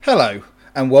Hello,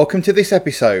 and welcome to this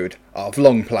episode of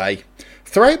Long Play.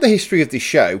 Throughout the history of this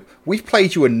show, we've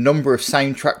played you a number of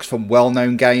soundtracks from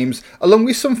well-known games, along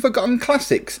with some forgotten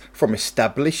classics from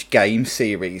established game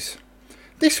series.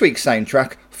 This week's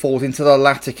soundtrack falls into the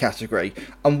latter category,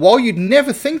 and while you'd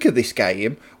never think of this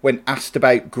game when asked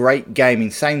about great gaming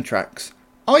soundtracks,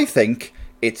 I think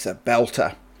it's a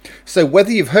belter. So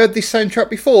whether you've heard this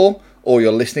soundtrack before, or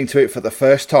you're listening to it for the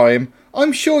first time,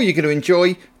 I'm sure you're going to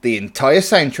enjoy the entire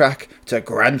soundtrack to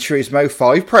Gran Turismo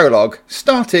 5 Prologue,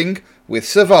 starting with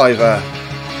Survivor.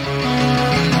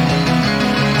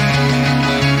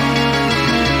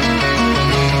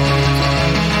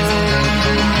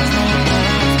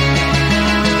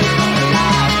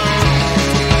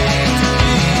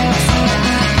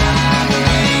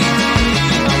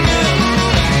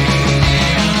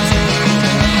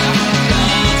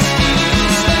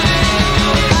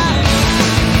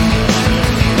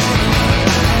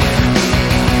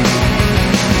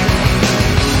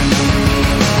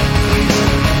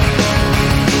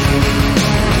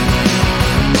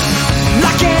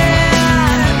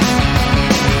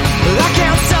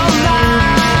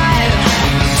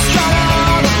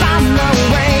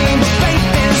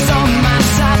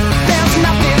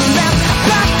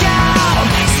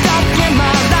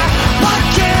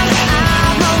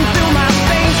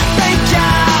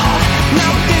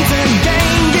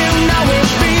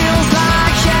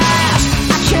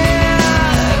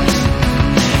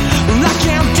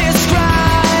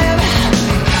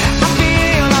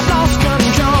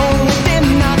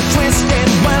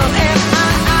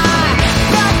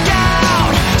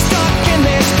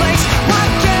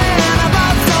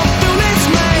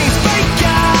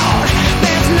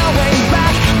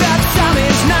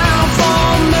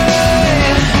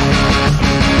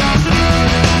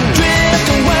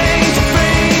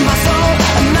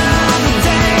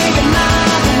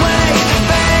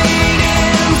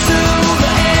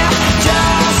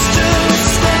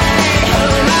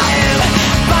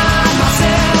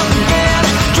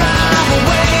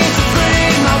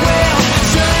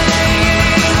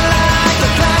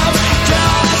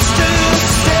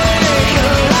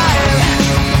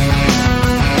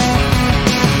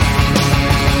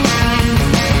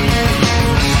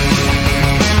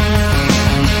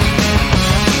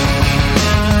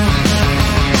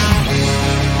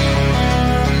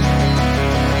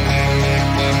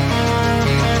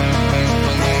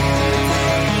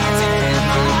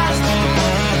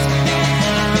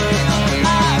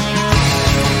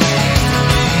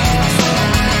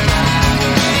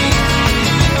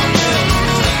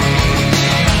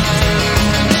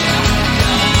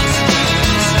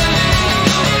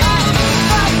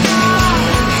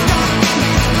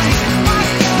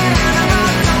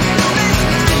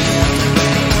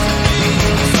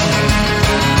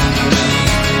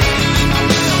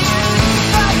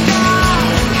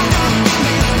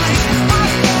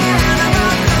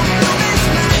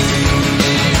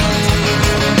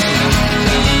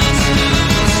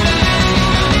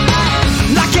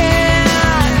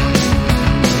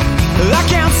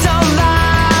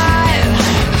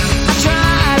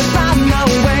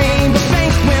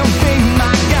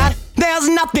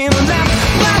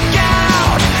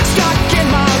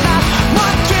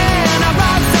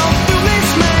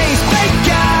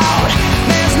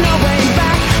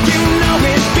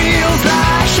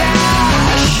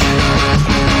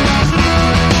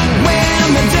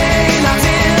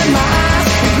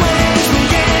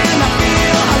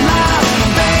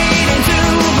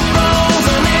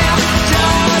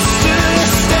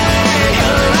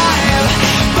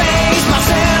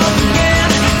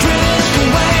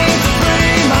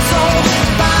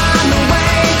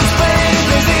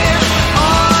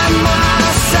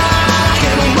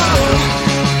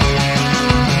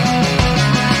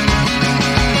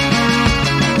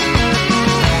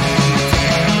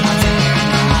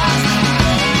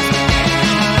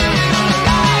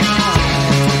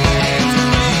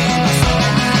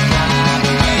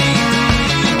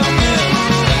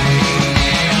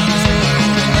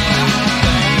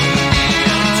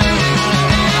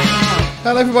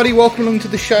 Hello everybody, welcome along to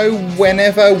the show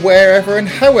whenever, wherever and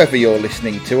however you're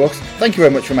listening to us. Thank you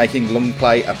very much for making Long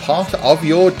Play a part of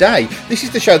your day. This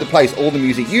is the show that plays all the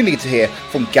music you need to hear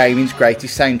from gaming's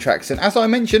greatest soundtracks, and as I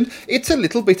mentioned, it's a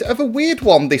little bit of a weird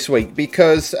one this week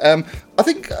because I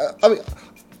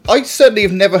certainly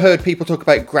have never heard people talk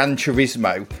about Gran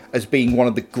Turismo as being one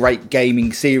of the great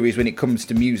gaming series when it comes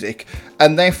to music,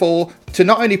 and therefore to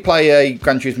not only play a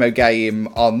Gran Turismo game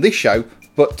on this show,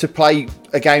 But to play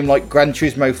a game like Gran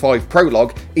Turismo 5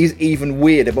 Prologue is even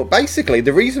weirder. But basically,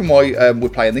 the reason why we're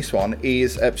playing this one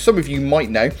is some of you might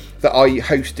know that I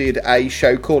hosted a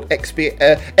show called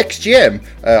XGM.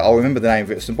 I'll remember the name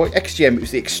of it at some point. XGM, it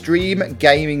was the Extreme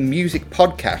Gaming Music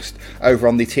Podcast over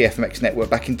on the TFMX network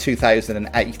back in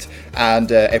 2008.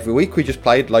 And every week we just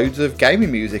played loads of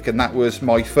gaming music. And that was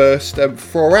my first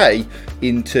foray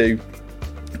into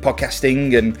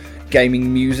podcasting and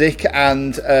gaming music.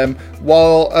 And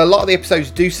while a lot of the episodes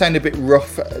do sound a bit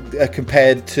rough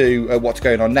compared to what's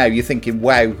going on now, you're thinking,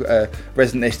 wow,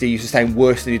 Resident SD used to sound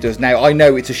worse than it does now. I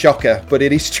know it's a shocker, but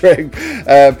it is true.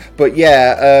 But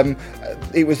yeah,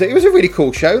 it was a really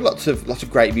cool show. Lots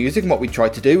of great music. And what we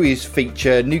tried to do is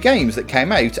feature new games that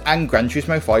came out, and Gran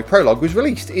Turismo 5 Prologue was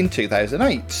released in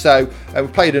 2008. So we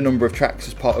played a number of tracks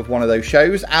as part of one of those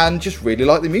shows, and just really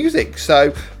liked the music.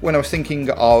 So when I was thinking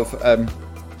of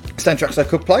soundtracks I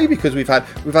could play, because we've had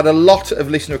a lot of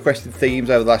listener requested themes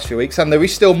over the last few weeks, and there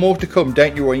is still more to come,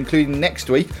 don't you worry, including next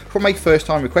week from a first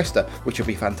time requester, which will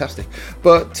be fantastic.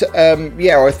 But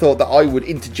yeah, I thought that I would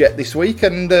interject this week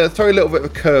and throw a little bit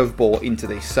of a curveball into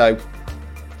this. So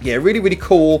yeah, really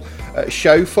cool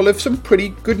show full of some pretty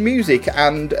good music,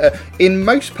 and in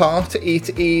most part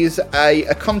it is a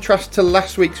contrast to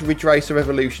last week's Ridge Racer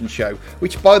Revolution show,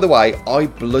 which, by the way, I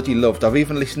bloody loved. I've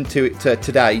even listened to it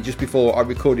today, just before I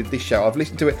recorded this show. I've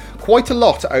listened to it quite a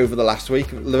lot over the last week.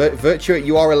 Virtua,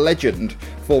 you are a legend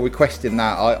for requesting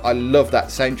that. I love that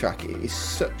soundtrack. It is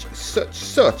such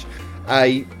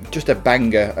just a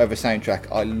banger of a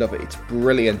soundtrack. I love it. It's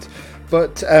brilliant.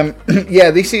 But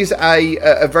yeah, this is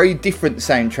a very different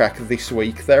soundtrack this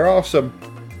week. There are some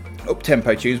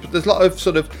up-tempo tunes, but there's a lot of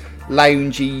sort of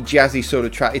loungy, jazzy sort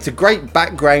of track. It's a great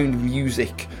background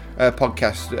music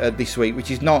podcast this week,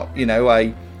 which is not, you know,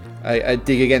 a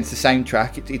dig against the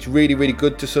soundtrack. It's really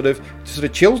good to sort of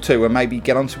chill to, and maybe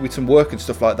get onto with some work and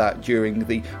stuff like that during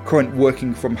the current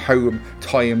working from home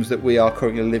times that we are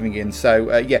currently living in.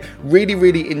 So yeah,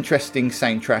 really interesting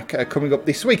soundtrack coming up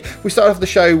this week. We start off the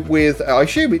show with I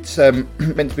assume it's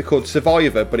meant to be called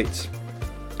Survivor, but it's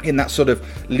in that sort of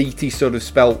Leety sort of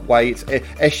spelt way. It's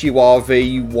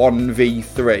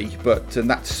SURV1V3, but and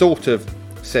that sort of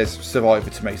says Survivor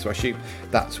to me, so I assume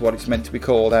that's what it's meant to be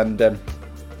called. And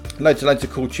loads of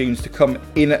cool tunes to come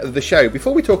in the show.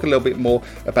 Before we talk a little bit more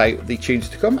about the tunes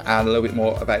to come and a little bit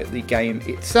more about the game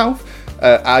itself,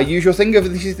 our usual thing,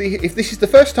 if this is the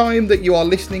first time that you are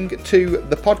listening to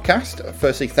the podcast,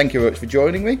 firstly, thank you very much for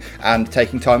joining me and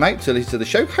taking time out to listen to the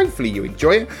show. Hopefully you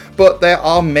enjoy it, but there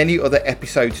are many other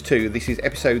episodes too. This is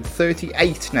episode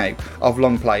 38 now of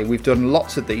Long Play. We've done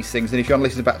lots of these things, and if you want to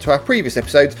listen back to our previous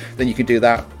episodes, then you can do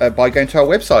that by going to our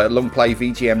website at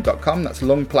longplayvgm.com. That's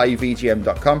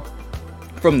longplayvgm.com.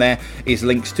 From there is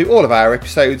links to all of our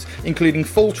episodes, including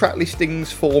full track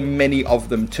listings for many of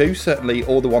them too. Certainly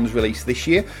all the ones released this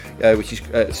year, which is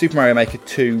Super Mario Maker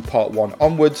 2 Part 1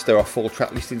 onwards. There are full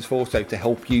track listings for, so to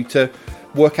help you to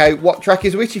work out what track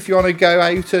is which if you want to go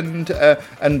out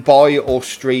and buy or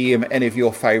stream any of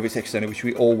your favourites externally, which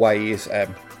we always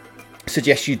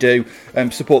suggest you do.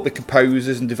 Support the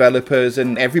composers and developers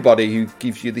and everybody who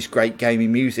gives you this great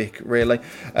gaming music, really.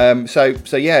 So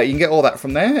yeah, you can get all that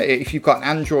from there. If you've got an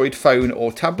Android phone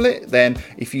or tablet, then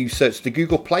if you search the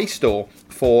Google Play Store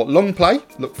for Long Play,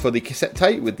 look for the cassette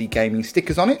tape with the gaming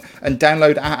stickers on it, and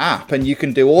download our app, and you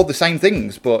can do all the same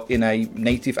things but in a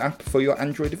native app for your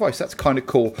Android device. That's kind of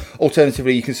cool.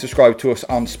 Alternatively, you can subscribe to us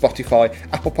on Spotify,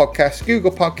 Apple Podcasts,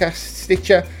 Google Podcasts,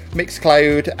 Stitcher,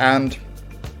 Mixcloud, and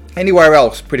anywhere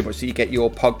else pretty much that you get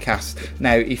your podcasts.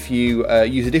 Now, if you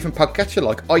use a different podcatcher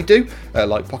like I do,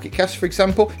 like Pocket Cast for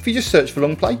example, if you just search for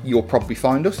Long Play, you'll probably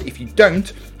find us. If you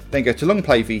don't, then go to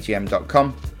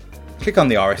longplayvgm.com, click on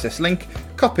the RSS link,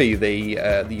 copy the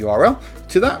URL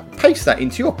to that, paste that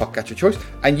into your podcatcher choice,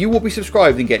 and you will be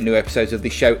subscribed and get new episodes of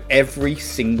this show every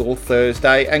single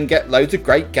Thursday, and get loads of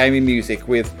great gaming music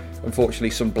with, unfortunately,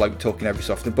 some bloke talking every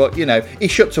so often, but you know, he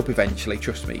shuts up eventually,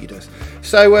 trust me, he does.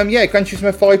 So yeah, Gran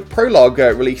Turismo 5 Prologue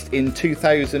released in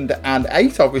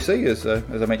 2008, obviously, as I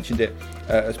mentioned it,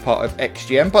 as part of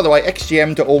XGM. By the way,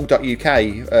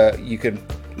 xgm.org.uk, you can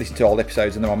listen to all the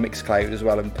episodes, and they're on Mixcloud as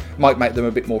well, and might make them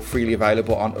a bit more freely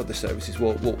available on other services.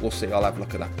 We'll see, I'll have a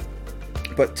look at that.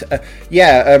 But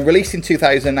yeah, released in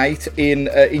 2008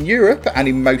 in Europe and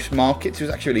in most markets. It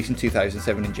was actually released in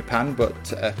 2007 in Japan,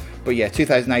 but yeah,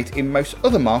 2008 in most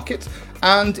other markets.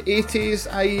 And it is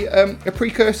a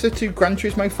precursor to Gran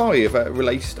Turismo 5,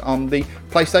 released on the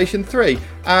PlayStation 3.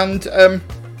 And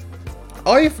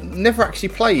I've never actually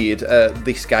played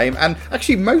this game, and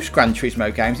actually most Gran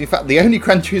Turismo games. In fact, the only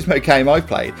Gran Turismo game I've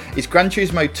played is Gran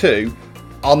Turismo 2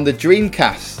 on the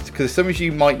Dreamcast, because some of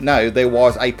you might know there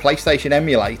was a PlayStation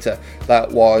emulator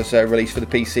that was released for the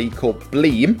PC called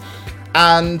Bleem.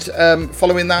 And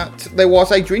following that, there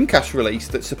was a Dreamcast release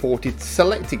that supported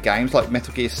selected games like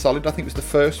Metal Gear Solid, I think was the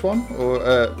first one,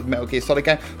 or Metal Gear Solid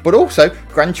game, but also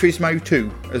Gran Turismo 2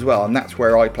 as well, and that's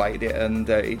where I played it, and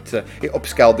it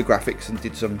upscaled the graphics and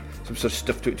did some sort of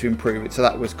stuff to it to improve it, so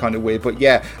that was kind of weird. But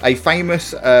yeah, a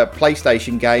famous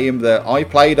PlayStation game that I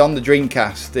played on the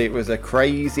Dreamcast. It was a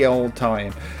crazy old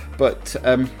time, but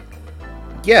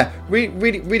yeah,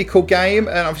 really cool game,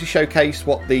 and obviously showcased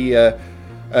what the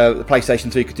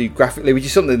PlayStation 2 could do graphically, which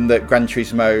is something that Gran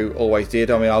Turismo always did.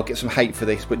 I mean, I'll get some hate for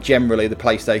this, but generally the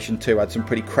PlayStation 2 had some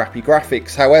pretty crappy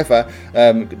graphics. However,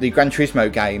 the Gran Turismo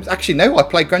games... Actually, no, I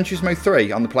played Gran Turismo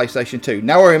 3 on the PlayStation 2.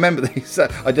 Now I remember this.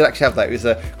 I did actually have that. It was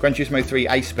a Gran Turismo 3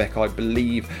 A-Spec, I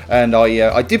believe. And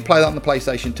I did play that on the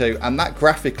PlayStation 2. And that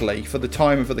graphically, for the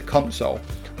time and for the console,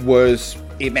 was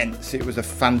immense. It was a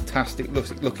fantastic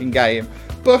looking game.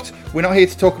 But we're not here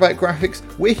to talk about graphics,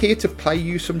 we're here to play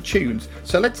you some tunes.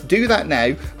 So let's do that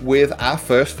now with our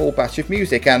first full batch of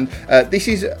music. And this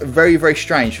is very, very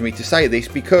strange for me to say this,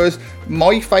 because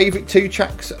my favourite 2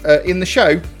 tracks in the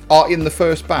show are in the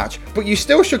first batch. But you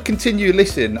still should continue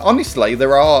listening. Honestly,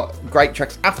 there are great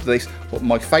tracks after this, but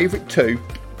my favourite 2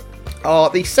 are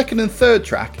the second and third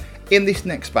track in this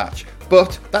next batch.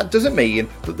 But that doesn't mean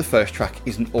that the first track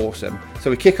isn't awesome. So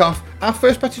we kick off our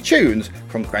first batch of tunes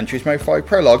from Gran Turismo 5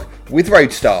 Prologue with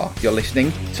Roadstar. You're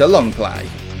listening to Long Play.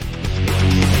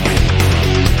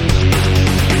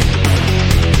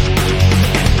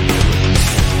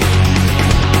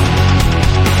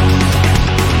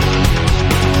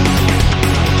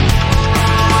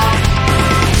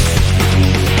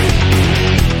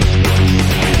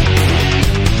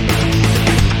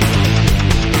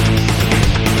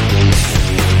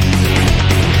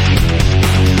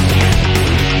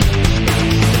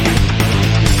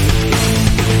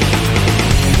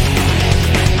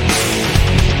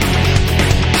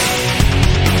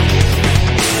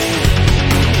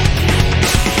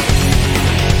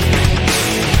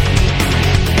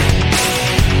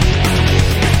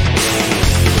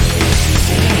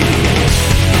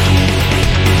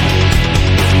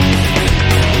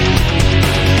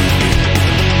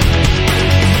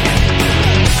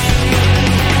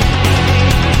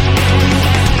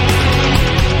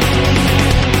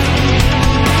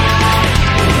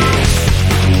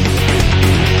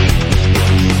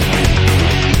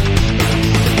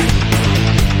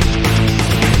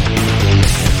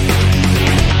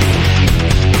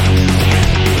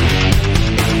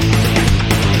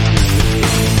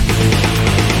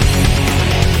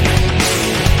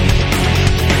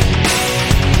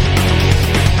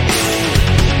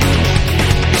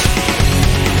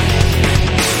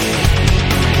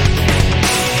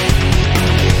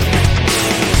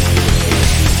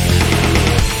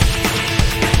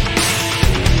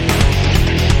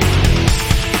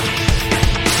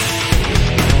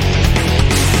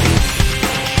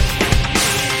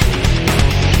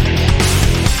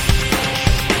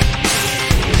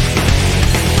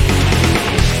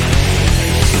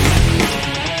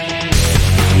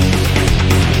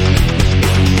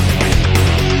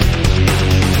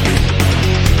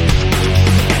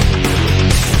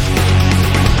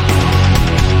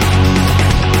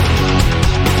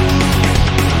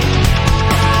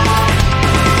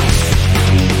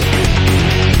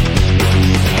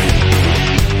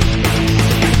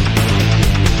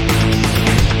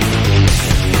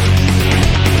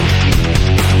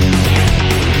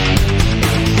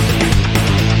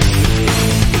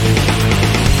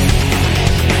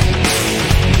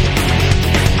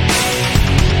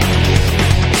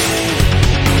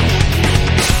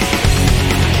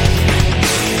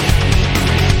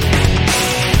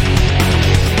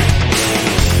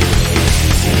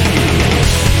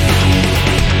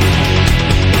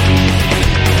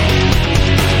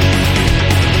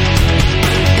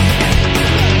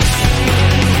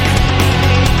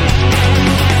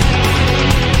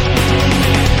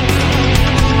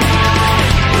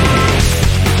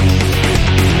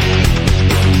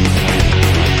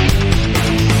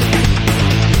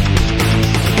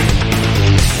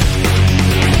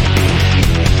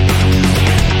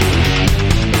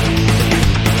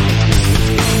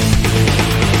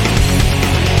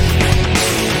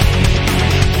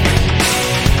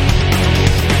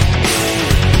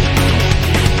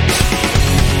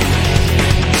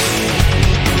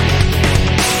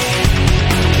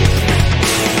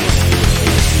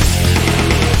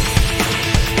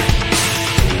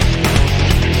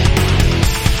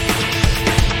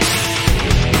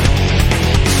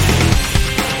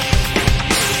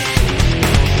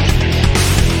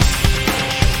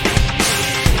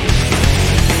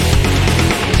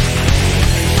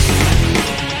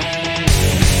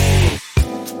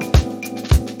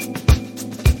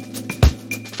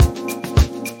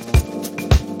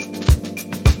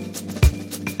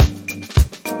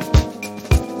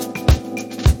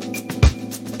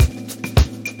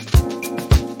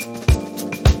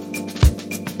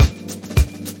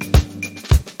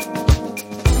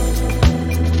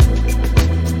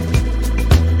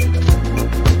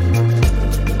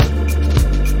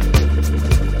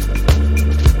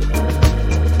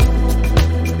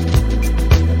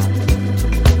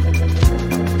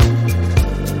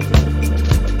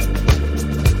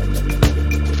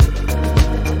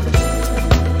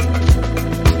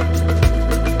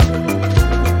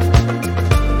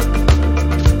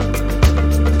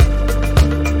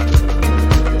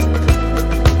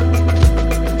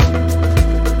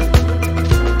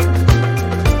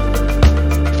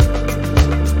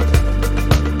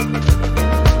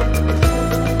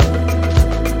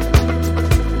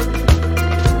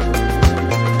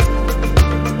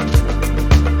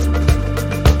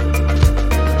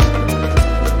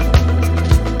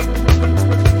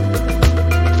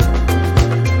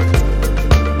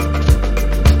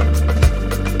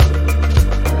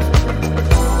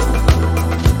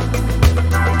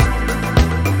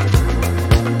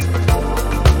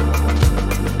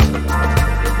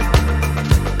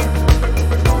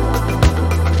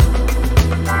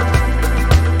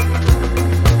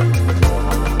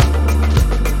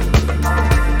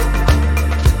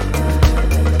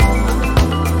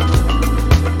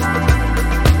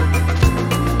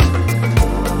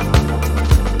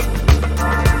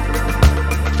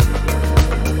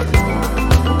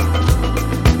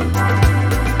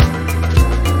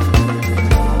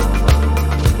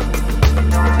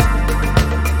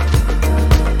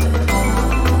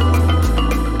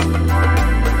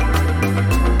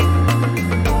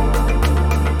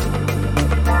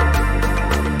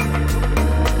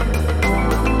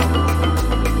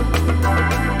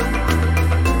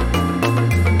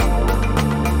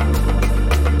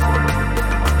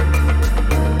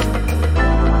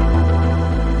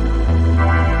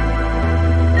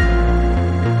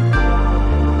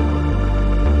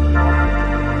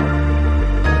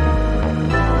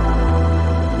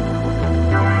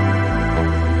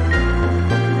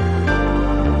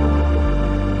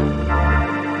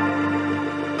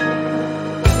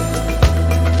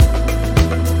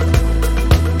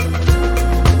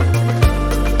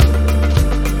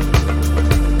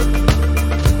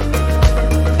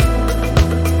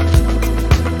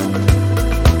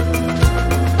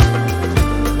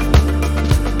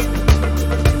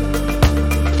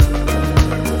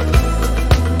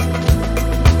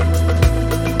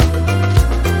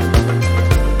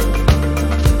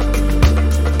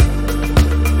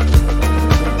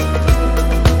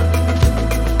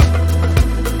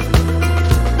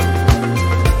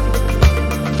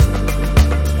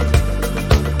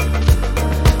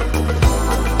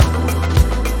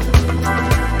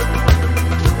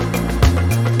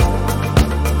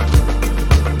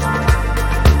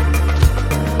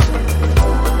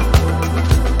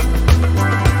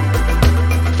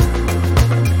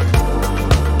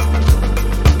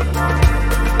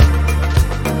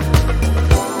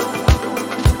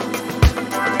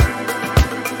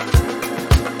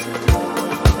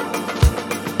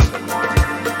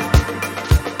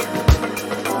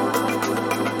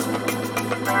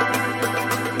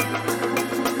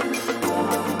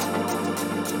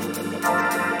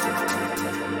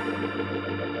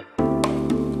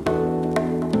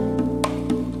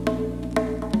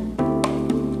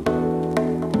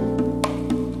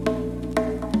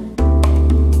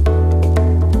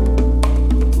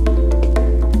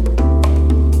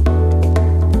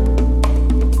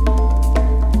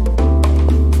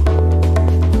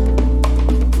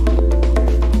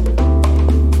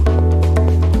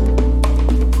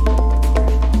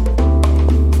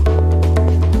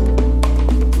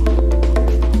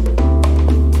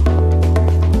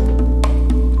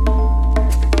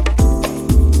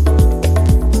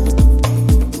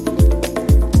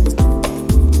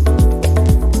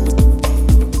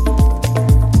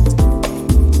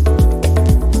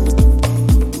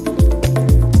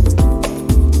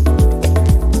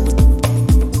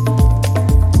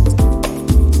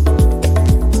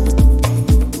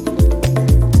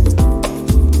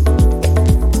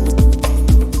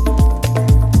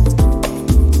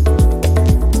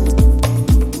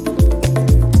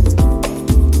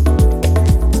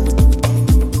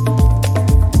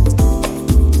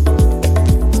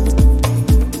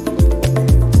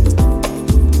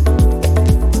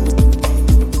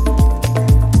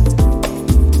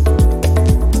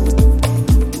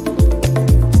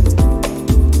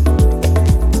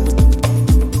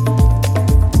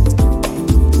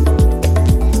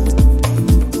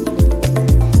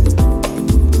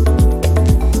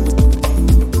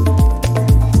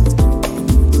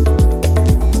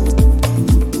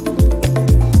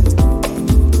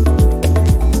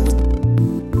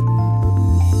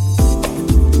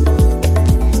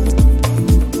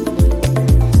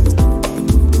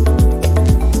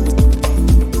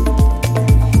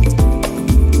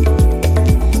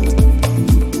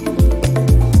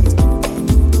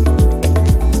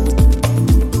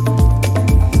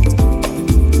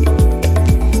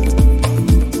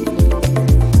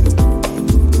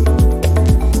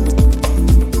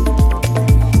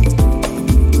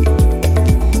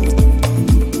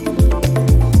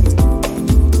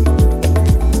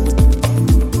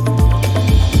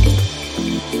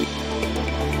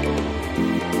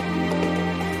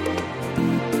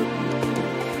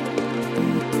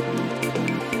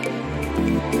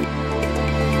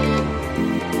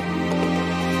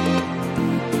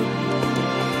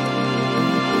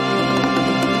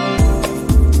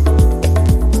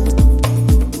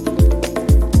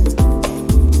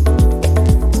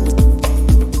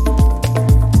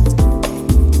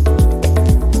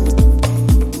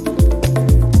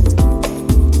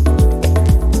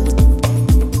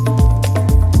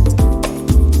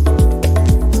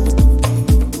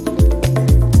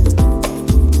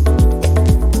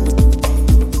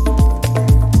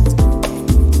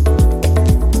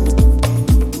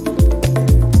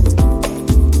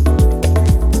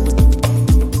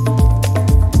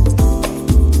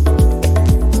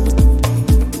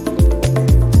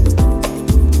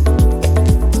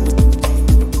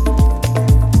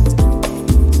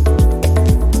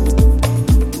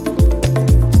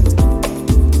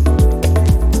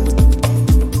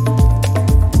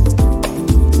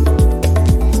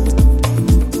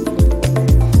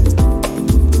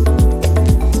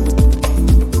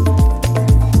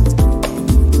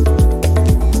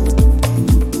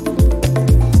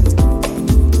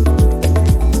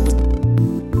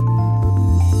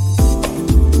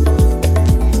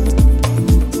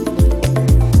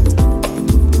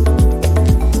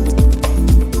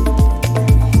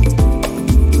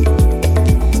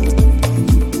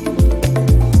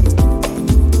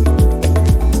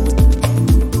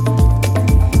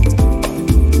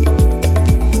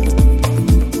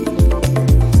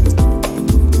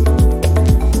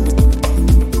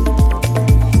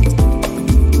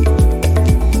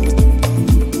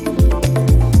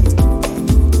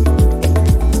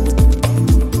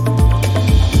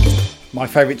 My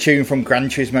favourite tune from Gran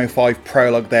Turismo 5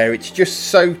 Prologue there. It's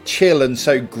just so chill and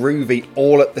so groovy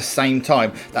all at the same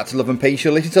time. That's Love and Peace.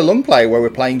 You'll listen to Long Play, where we're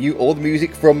playing you all the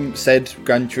music from said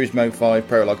Gran Turismo 5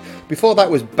 Prologue. Before that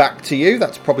was Back to You.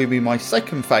 That's probably my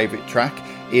second favourite track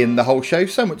in the whole show,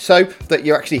 so much so that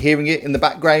you're actually hearing it in the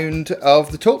background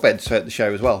of the talk beds at the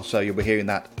show as well, so you'll be hearing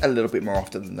that a little bit more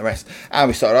often than the rest. And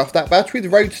we started off that batch with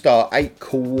Roadstar, a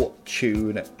cool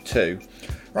tune too.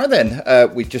 Right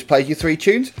then, we've just played you 3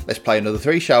 tunes. Let's play another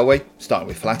 3, shall we? Starting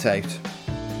with Flat Out.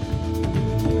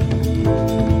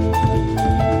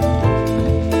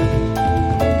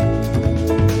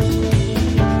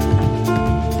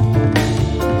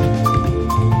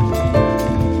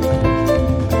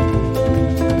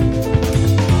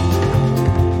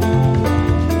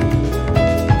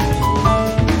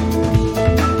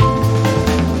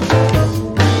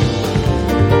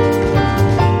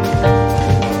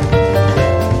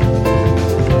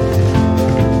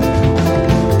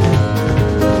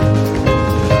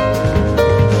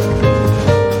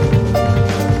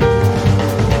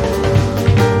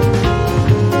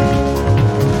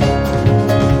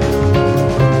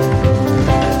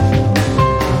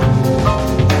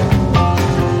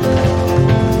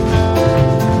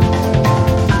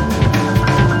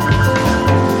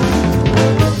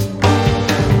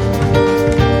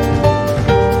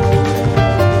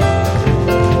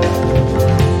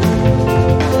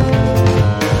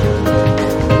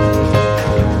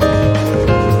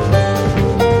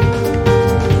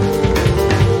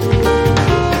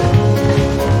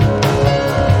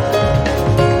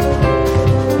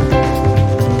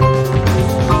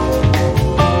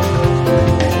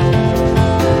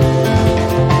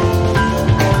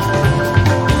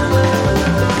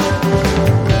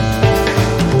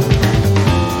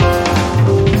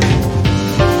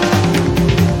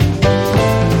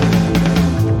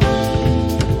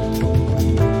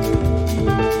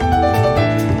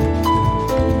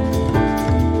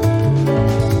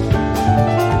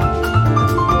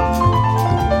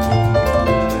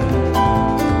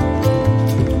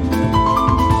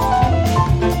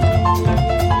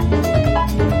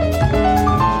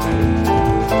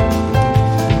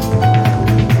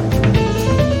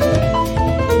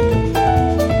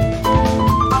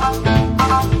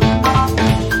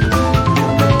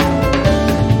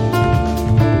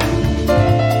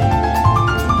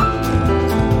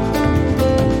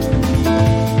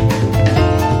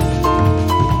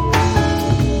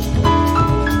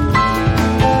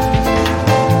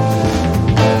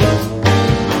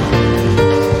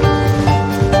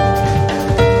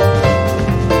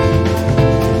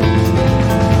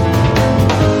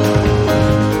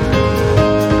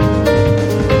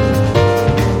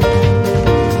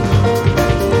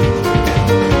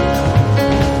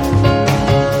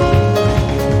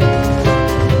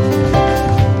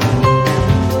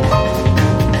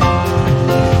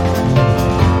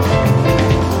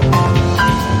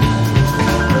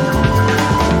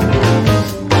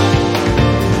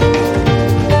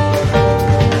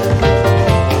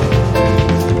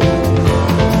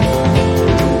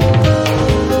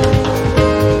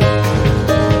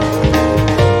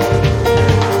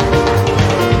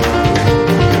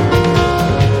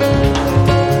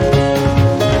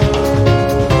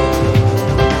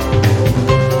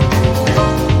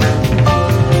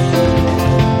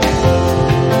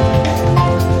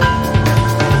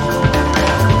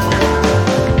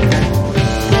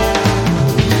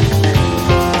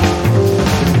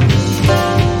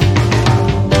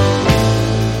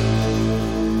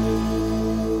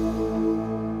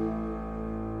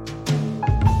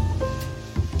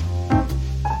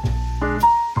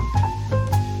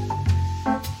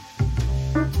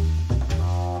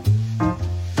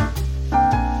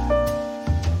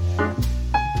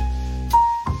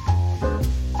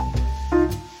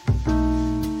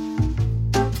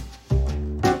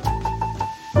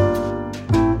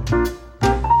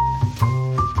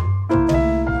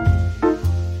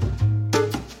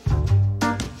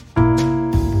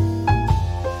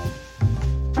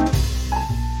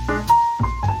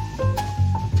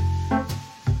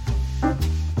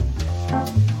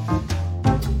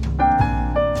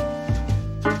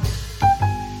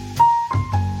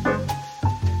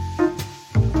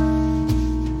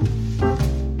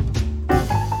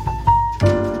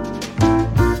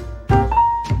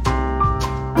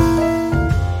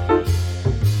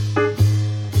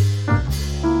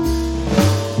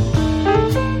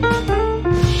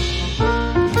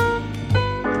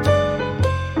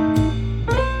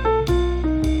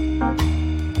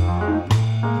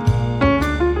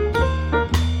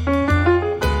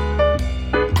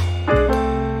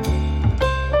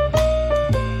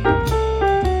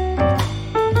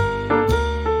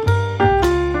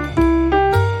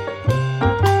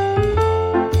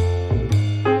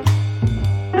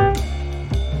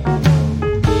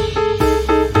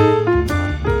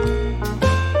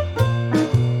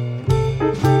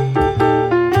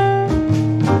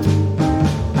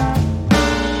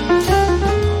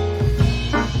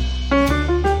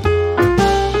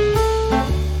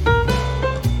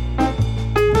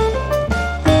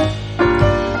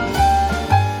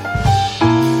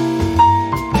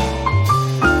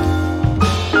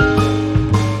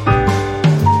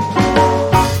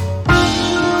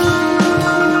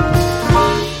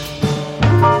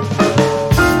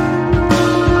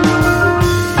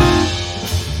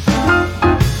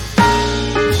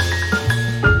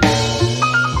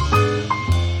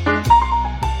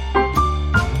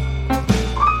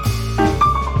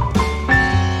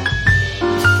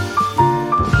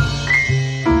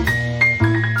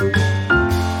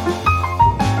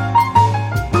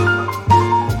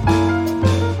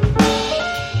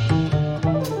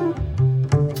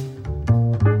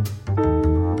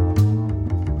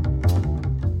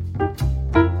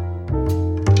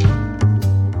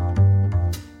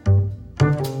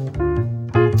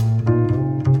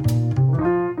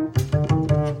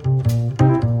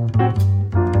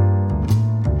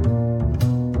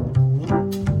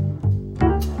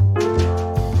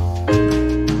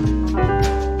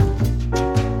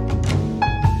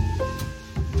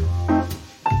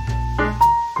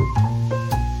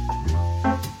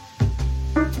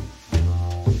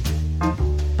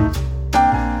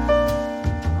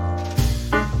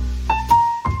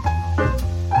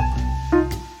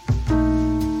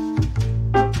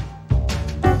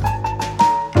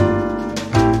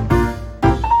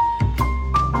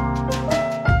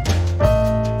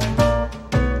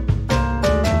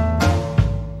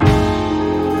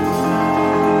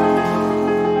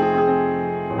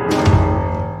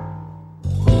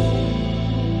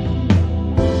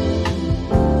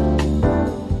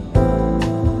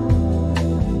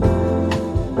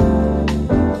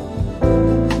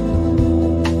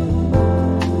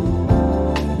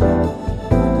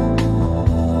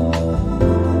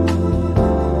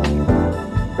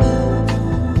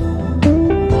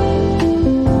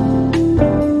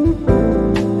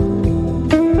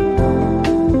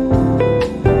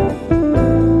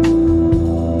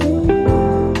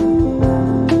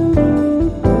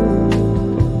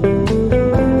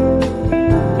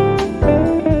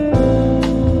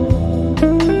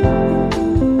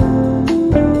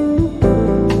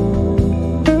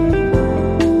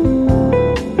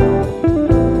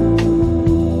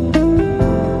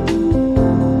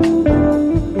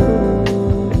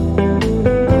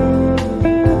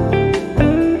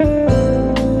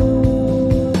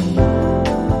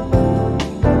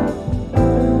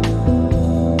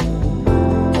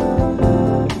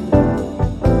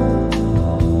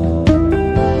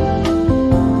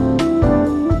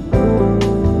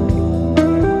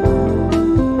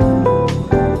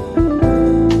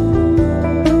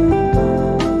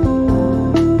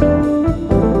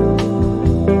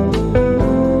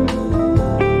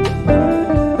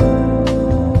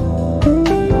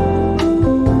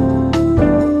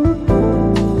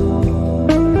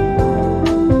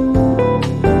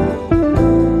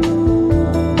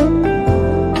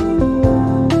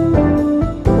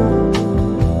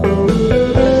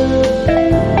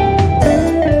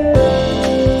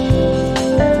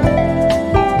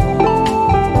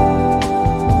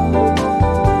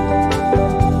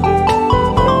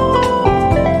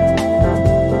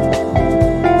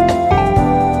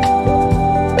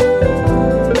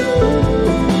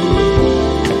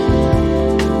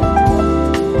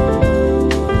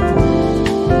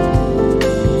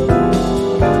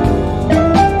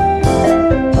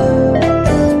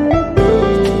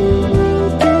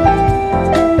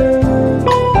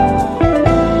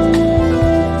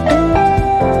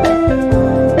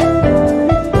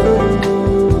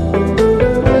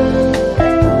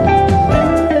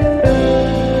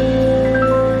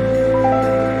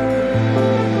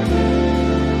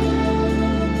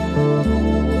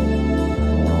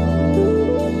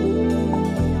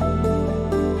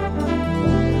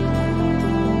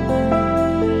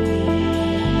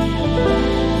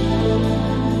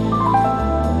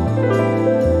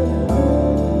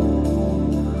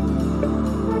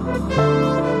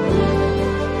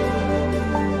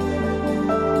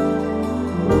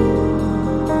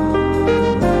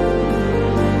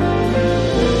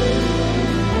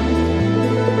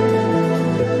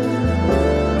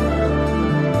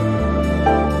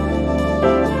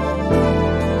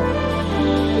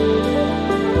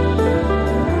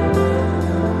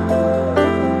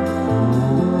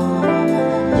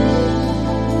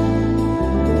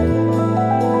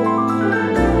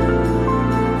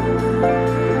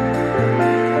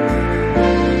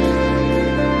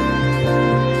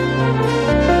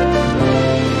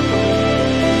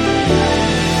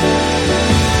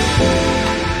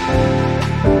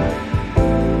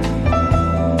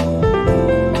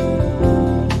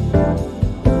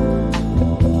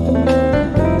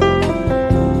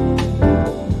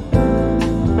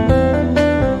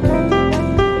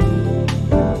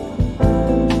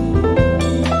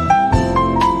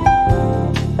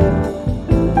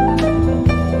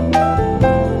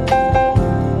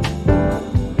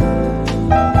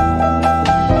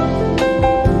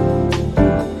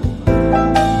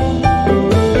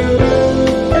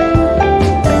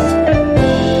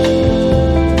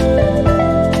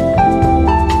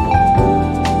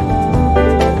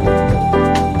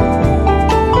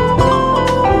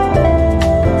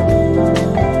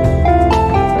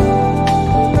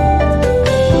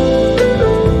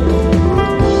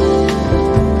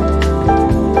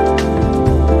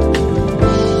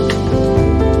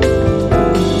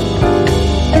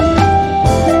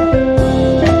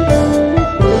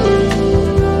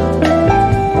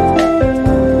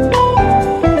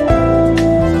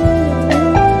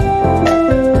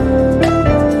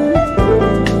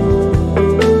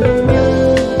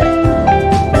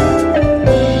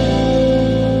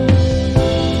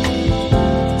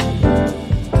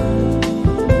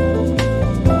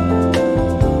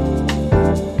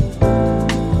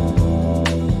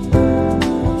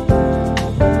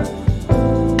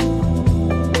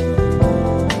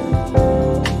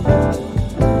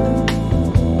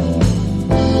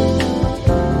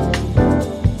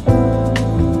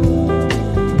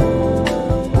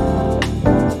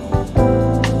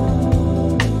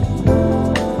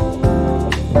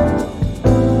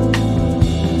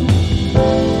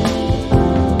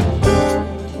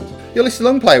 You're listening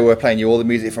to Long Play, we're playing you all the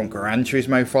music from Gran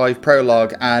Turismo 5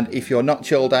 Prologue, and if you're not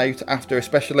chilled out after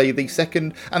especially the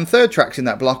second and third tracks in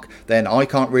that block, then I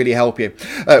can't really help you.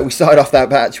 We started off that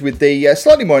batch with the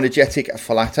slightly more energetic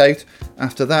Flat Out.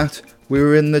 After that, we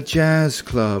were in the Jazz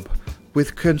Club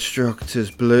with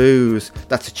Constructors Blues.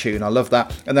 That's a tune, I love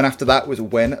that. And then after that was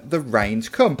When the Rains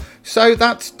Come. So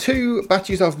that's 2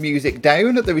 batches of music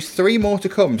down. There is 3 more to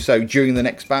come. So during the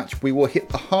next batch, we will hit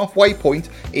the halfway point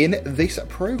in this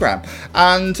programme.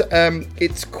 And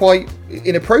it's quite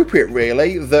inappropriate,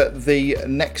 really, that the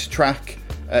next track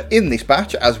in this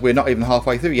batch, as we're not even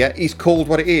halfway through yet, is called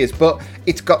what it is, but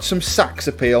it's got some sax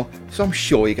appeal, so I'm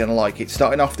sure you're going to like it.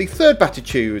 Starting off the 3rd batch of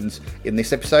tunes in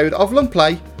this episode of Long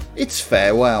Play, it's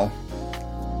Farewell.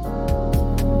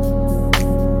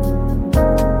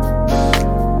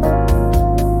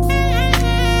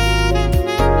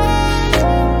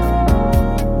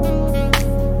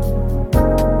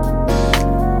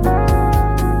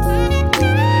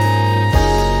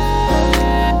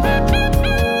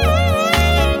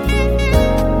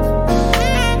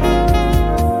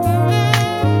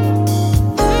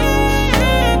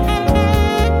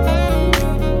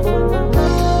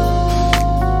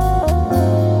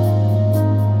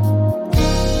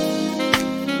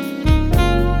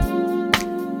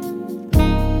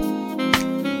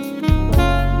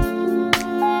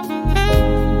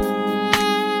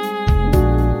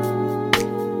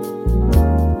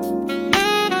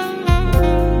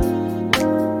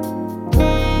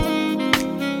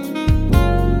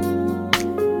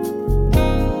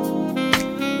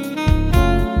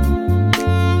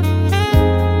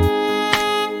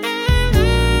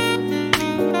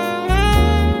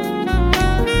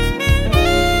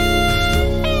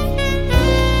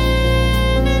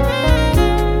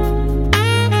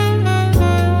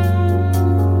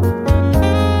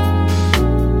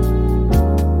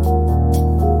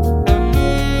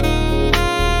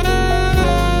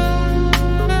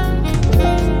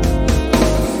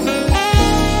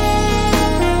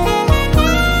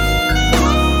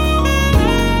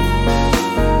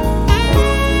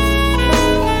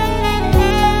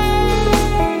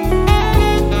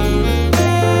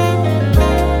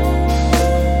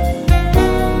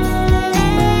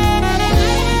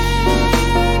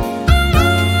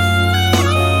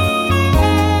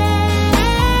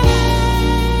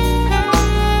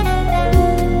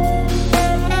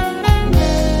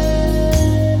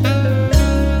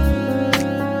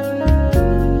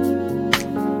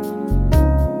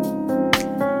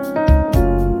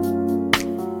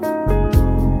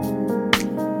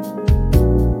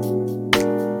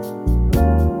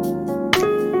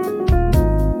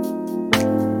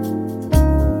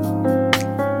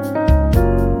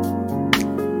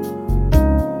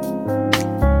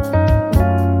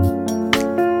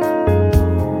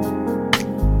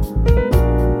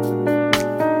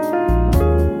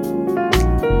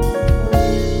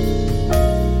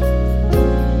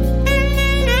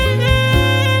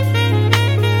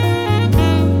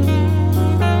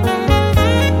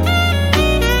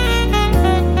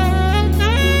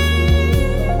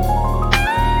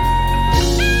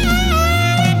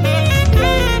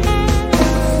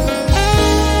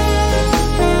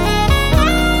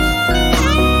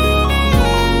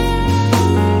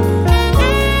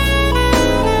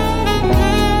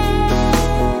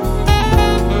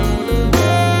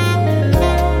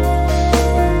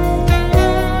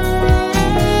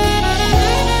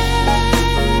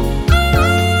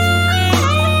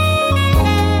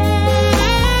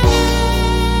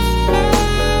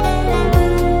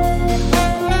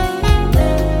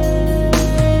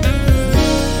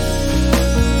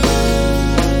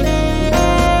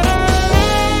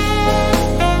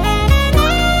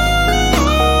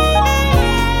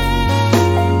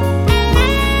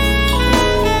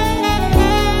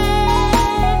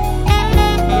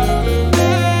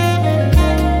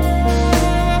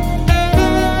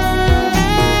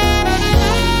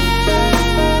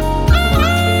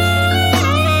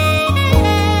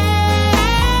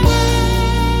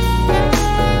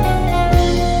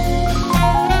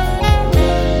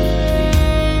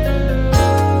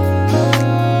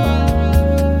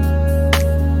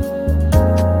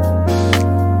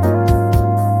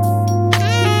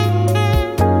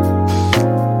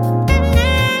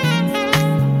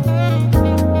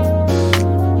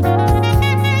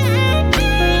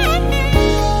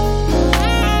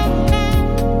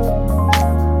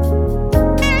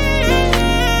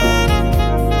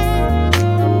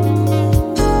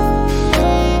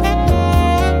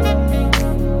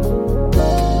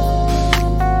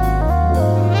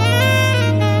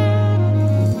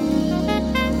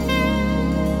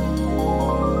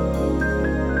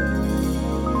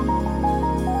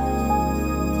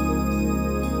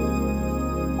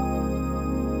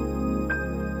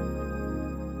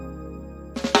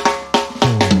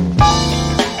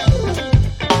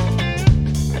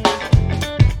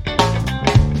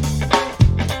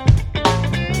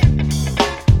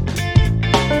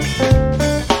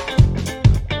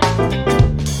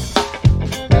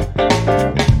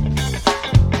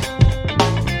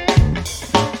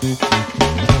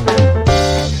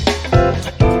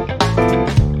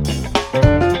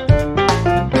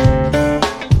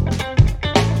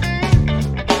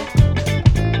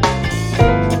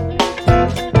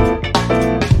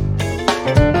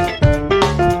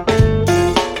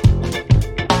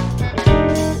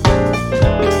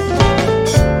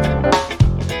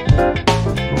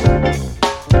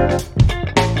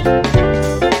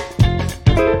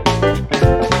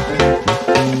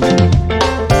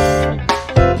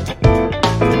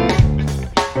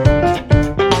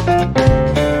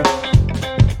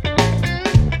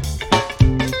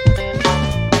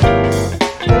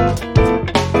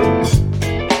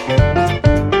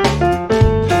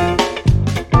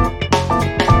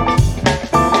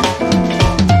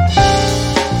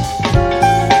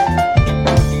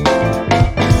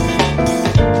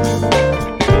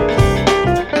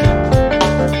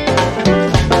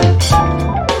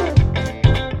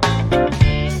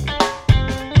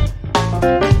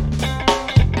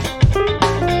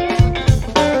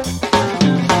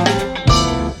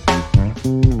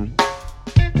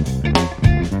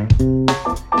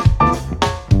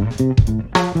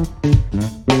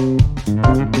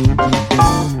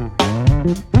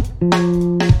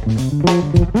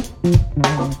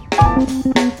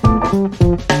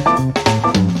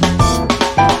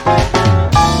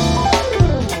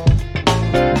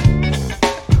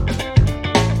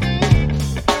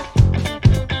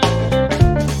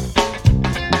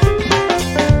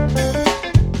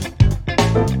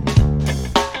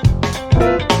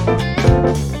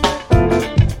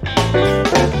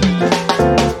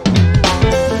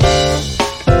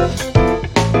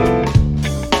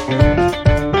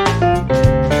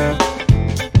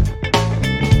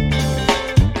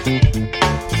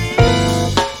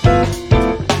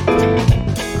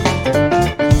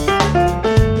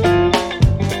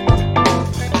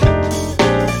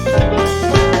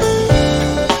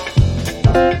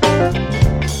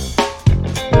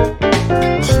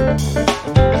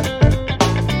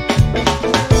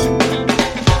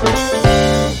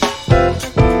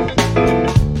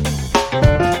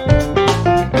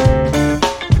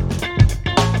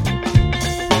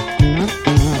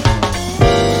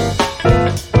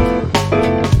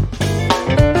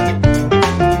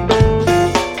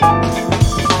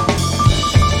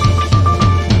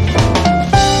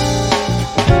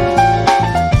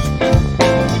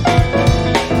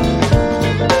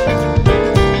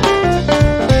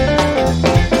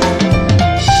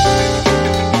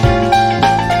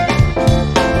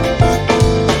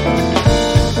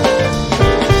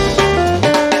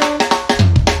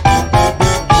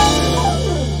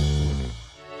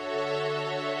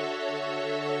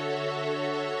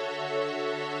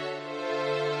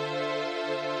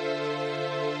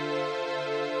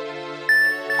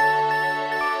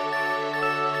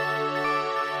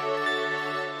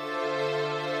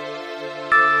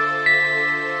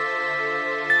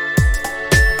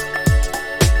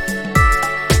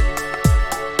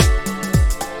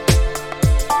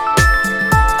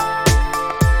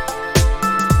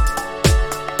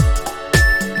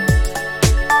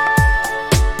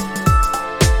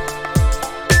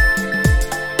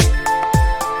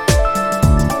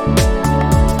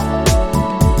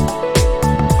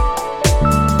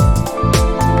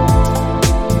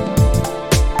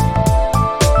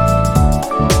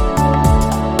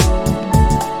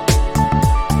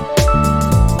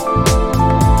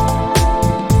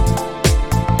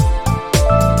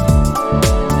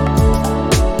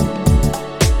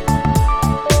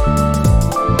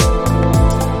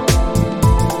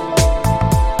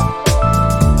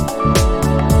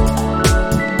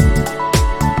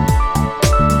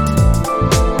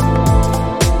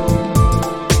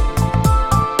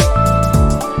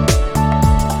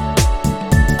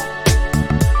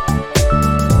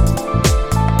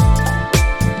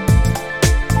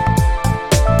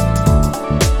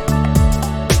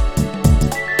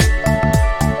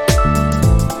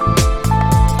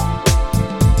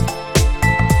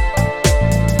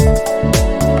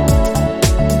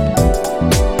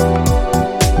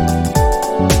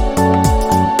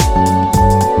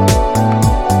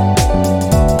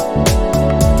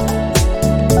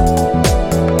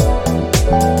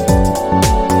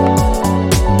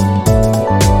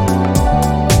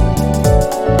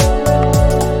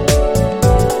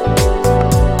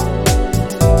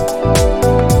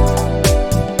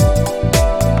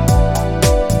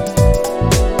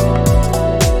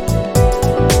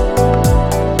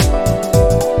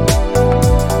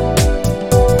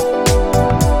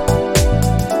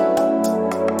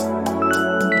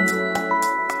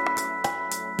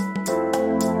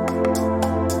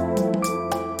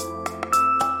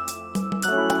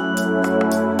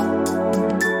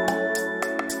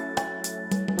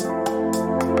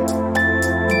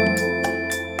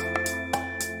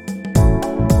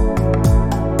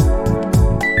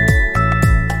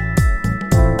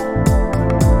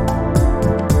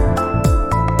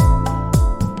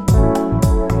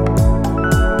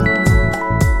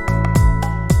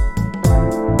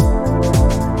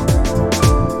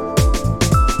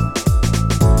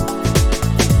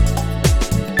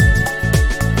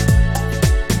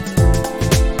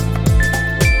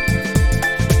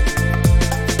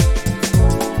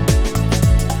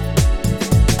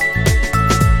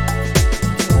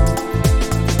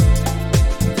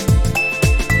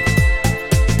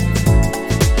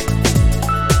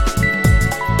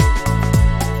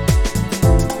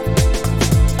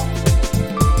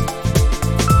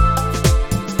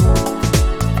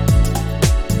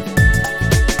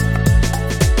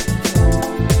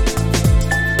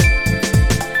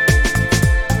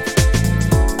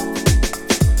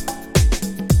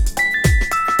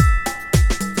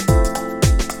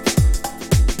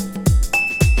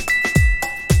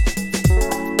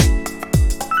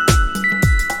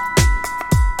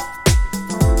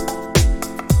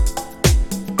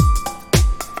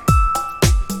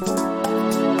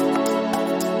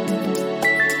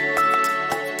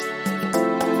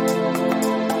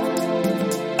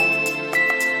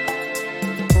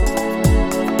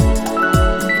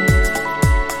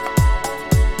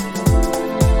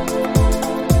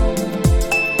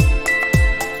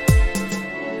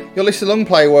 You'll listen to Long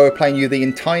Play, where we're playing you the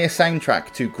entire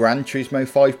soundtrack to Gran Turismo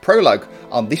 5 Prologue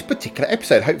on this particular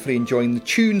episode. Hopefully enjoying the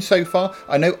tune so far.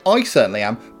 I know I certainly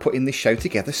am, putting this show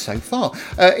together so far.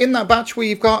 In that batch,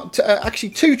 we've got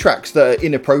actually 2 tracks that are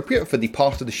inappropriate for the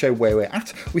part of the show where we're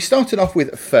at. We started off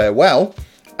with Farewell,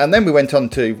 and then we went on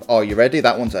to Are You Ready?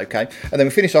 That one's okay. And then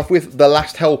we finished off with The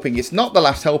Last Helping. It's not The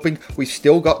Last Helping. We've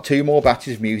still got 2 more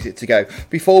batches of music to go.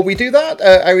 Before we do that,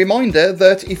 a reminder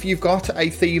that if you've got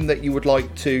a theme that you would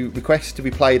like to request to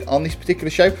be played on this particular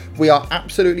show, we are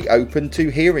absolutely open to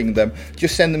hearing them.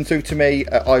 Just send them through to me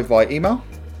either via email.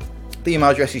 The email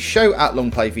address is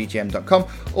show@longplayvgm.com,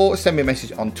 or send me a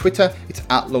message on Twitter. It's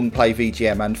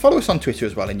 @longplayvgm, and follow us on Twitter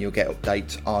as well, and you'll get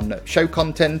updates on show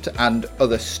content and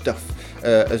other stuff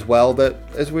as well. That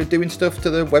as we're doing stuff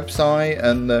to the website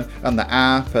and the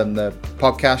app and the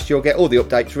podcast, you'll get all the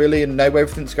updates really and know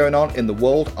everything that's going on in the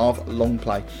world of Long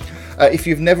Play. If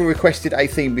you've never requested a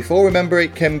theme before, remember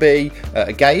it can be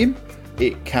a game.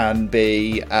 It can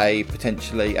be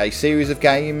potentially a series of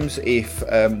games if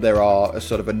there are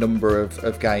a number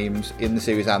of games in the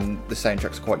series and the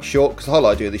soundtracks are quite short, because the whole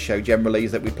idea of the show generally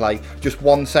is that we play just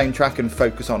one soundtrack and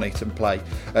focus on it and play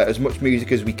as much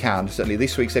music as we can. Certainly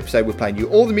this week's episode we're playing you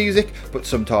all the music, but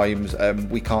sometimes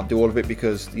we can't do all of it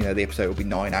because the episode will be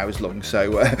 9 hours long,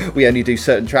 so we only do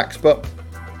certain tracks. But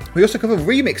we also cover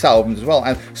remix albums as well,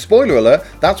 and spoiler alert,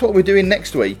 that's what we're doing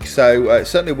next week, so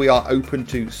certainly we are open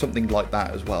to something like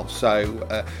that as well. So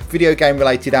video game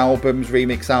related albums,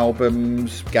 remix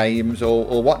albums, games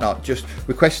or whatnot, just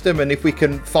request them, and if we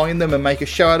can find them and make a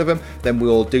show out of them, then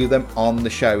we'll do them on the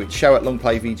show. It's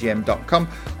show@longplayvgm.com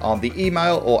on the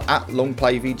email, or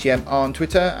 @longplayvgm on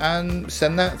Twitter, and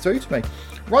send that through to me.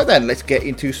 Right then, let's get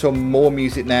into some more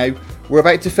music now. We're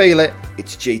about to feel it.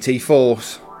 It's GT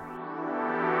Force.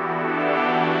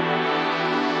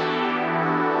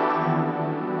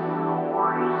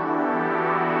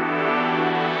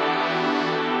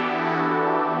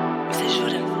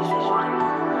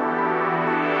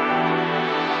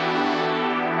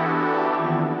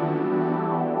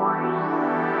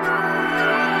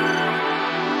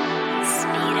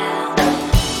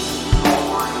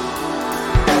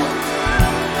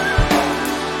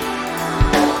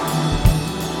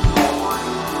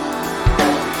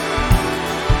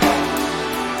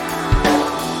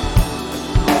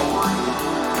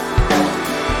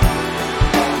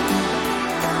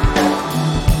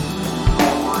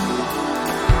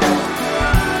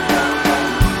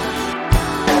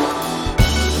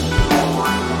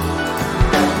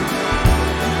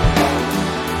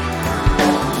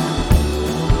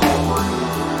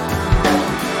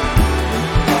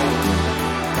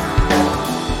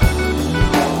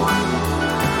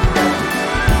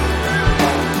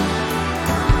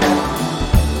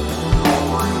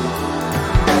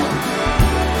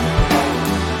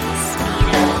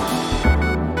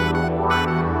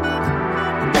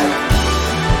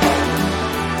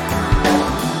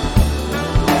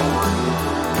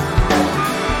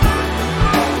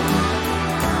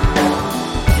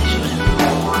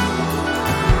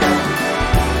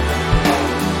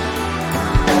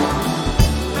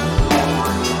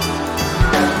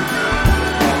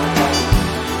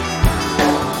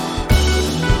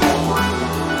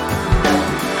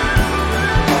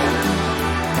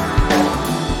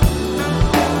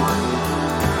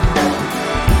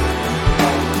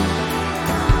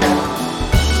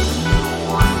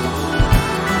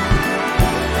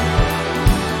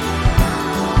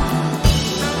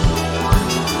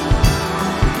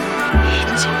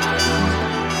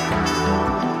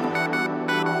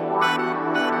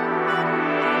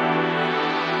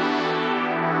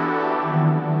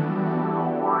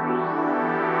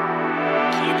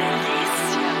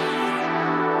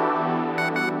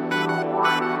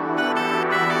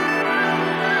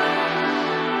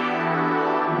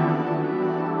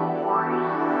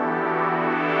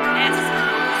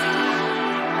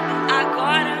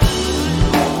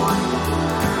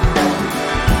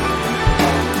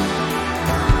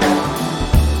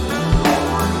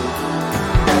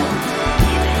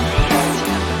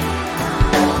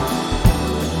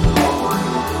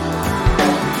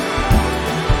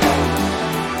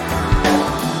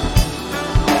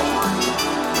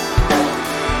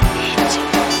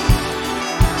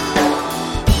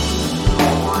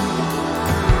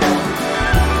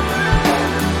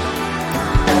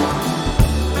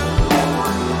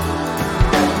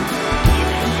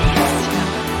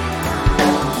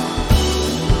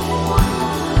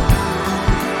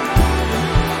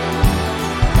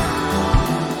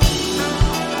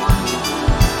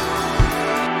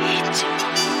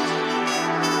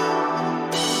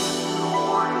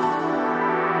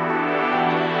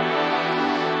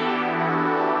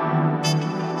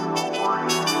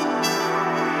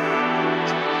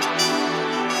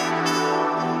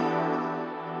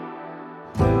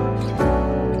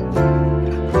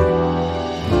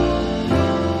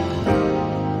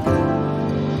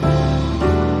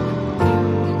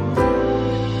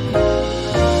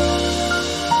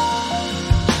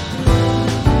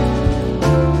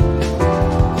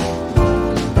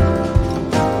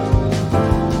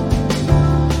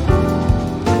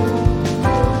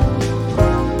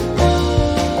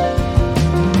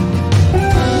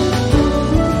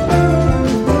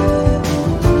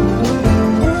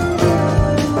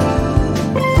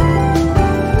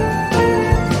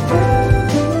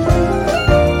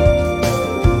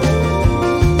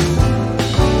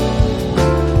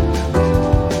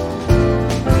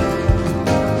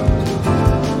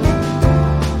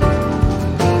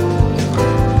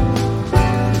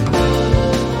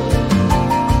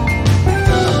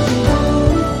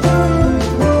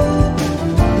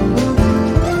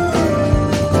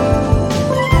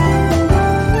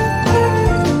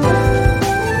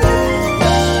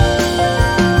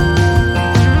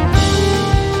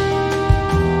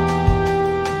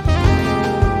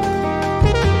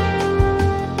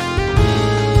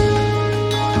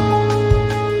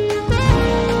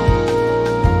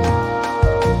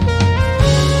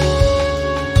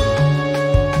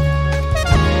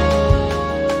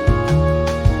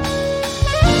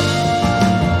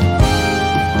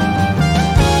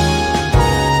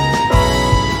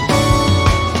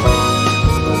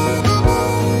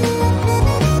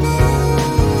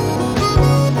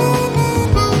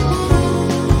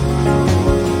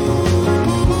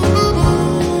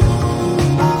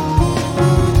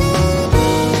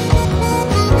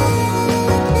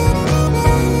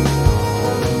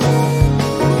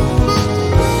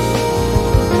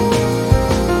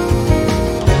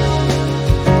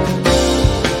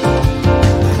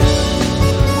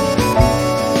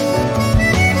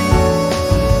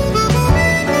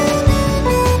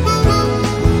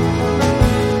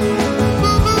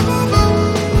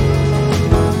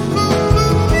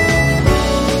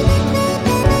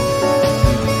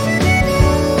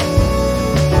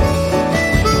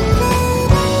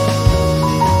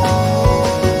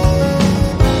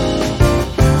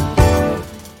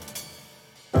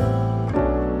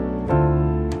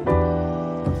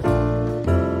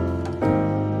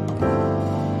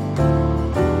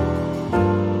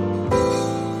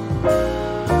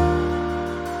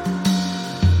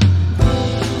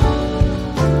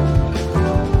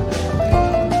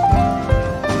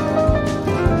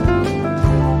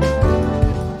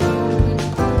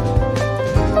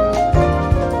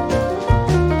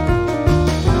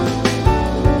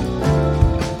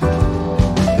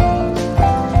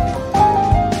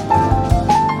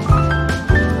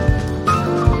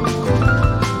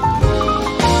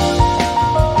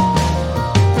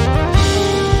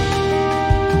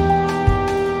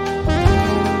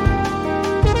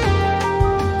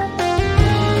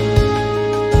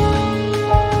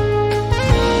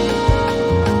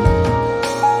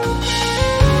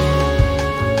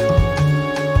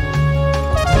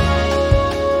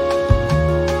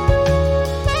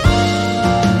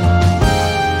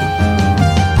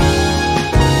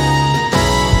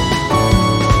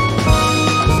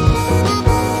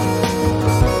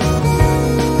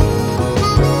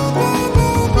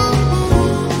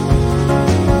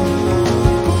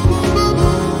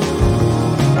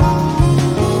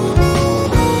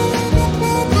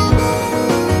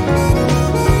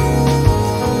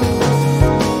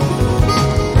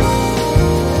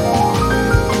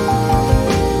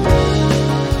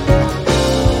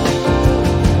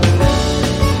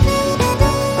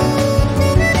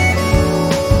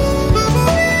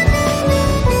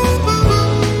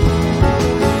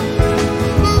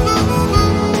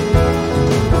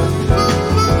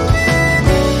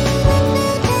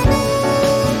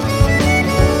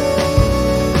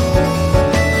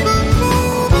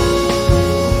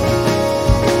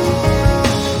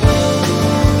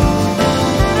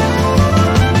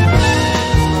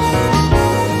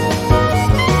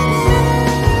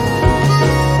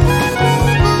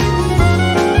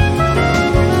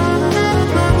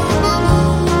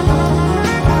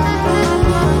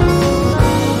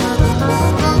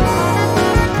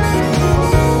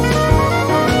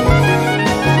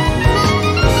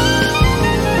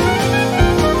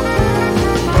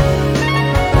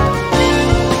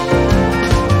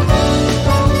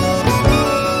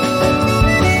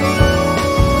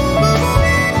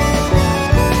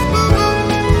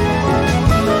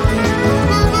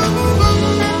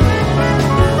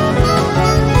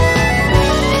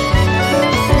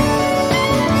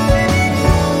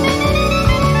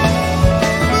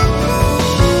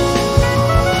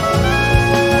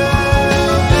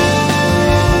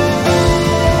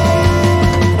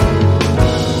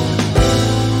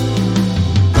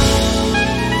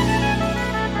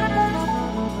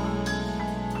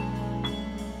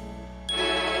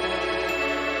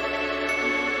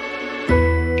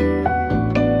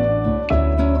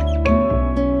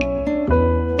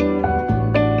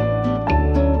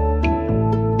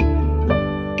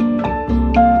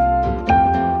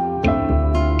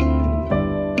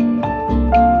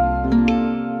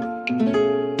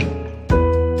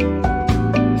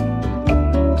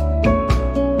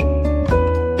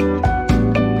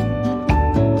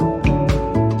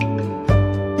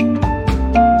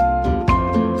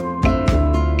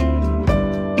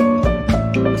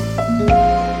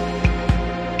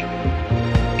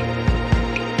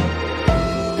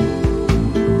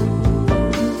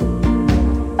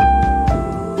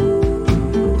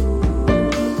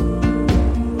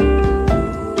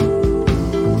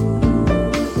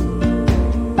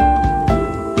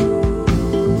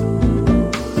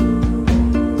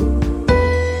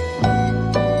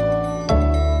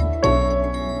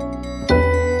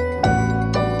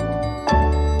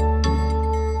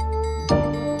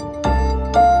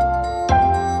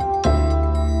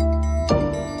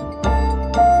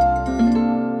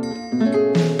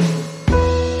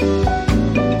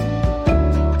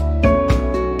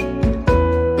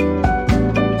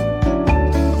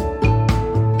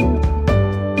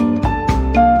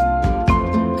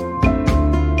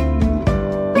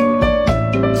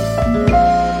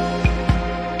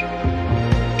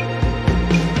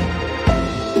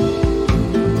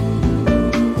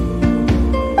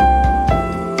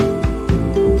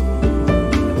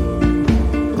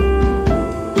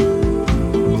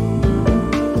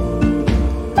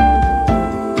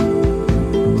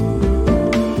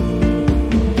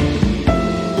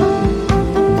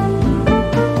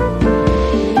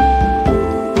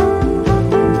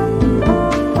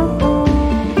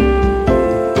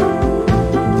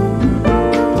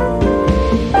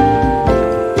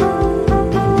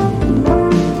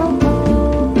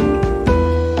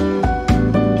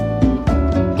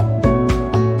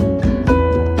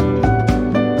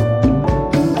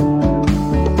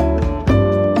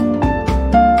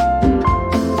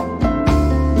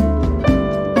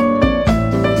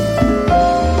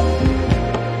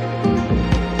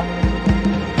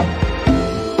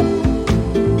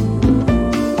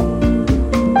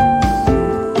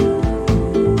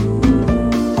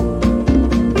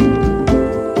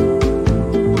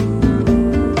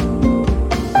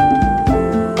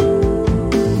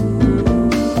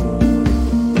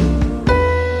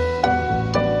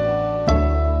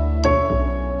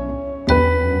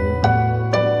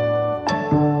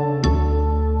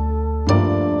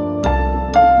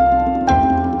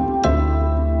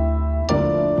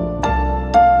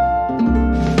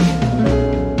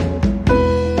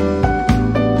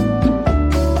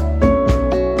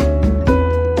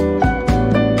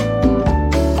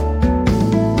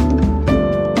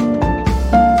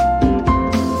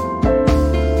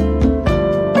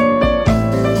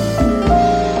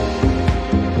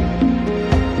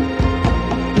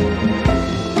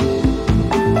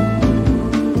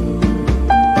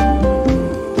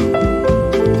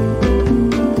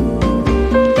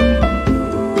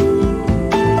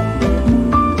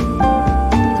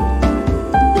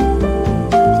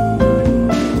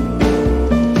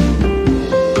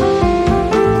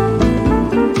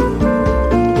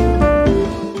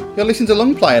 You're listening to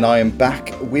Long Play and I am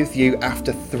back with you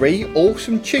after 3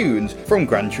 awesome tunes from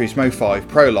Gran Turismo 5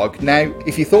 Prologue. Now,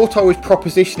 if you thought I was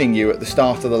propositioning you at the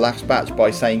start of the last batch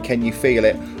by saying "Can you feel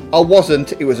it?", I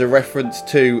wasn't. It was a reference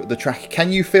to the track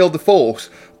 "Can You Feel the Force"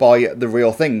 by The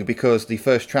Real Thing, because the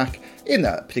first track in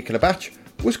that particular batch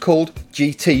was called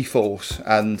GT Force,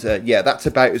 and yeah, that's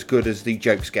about as good as the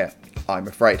jokes get, I'm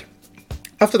afraid.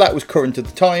 After that was Current of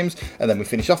the Times, and then we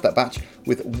finish off that batch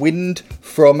with Wind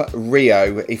from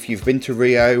Rio. If you've been to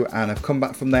Rio and have come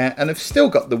back from there and have still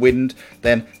got the wind,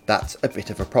 then that's a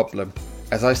bit of a problem.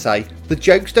 As I say, the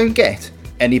jokes don't get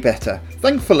any better.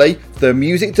 Thankfully, the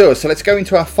music does. So let's go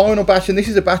into our final batch, and this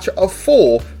is a batch of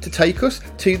 4 to take us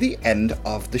to the end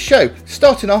of the show.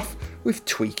 Starting off with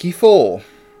Tweaky 4.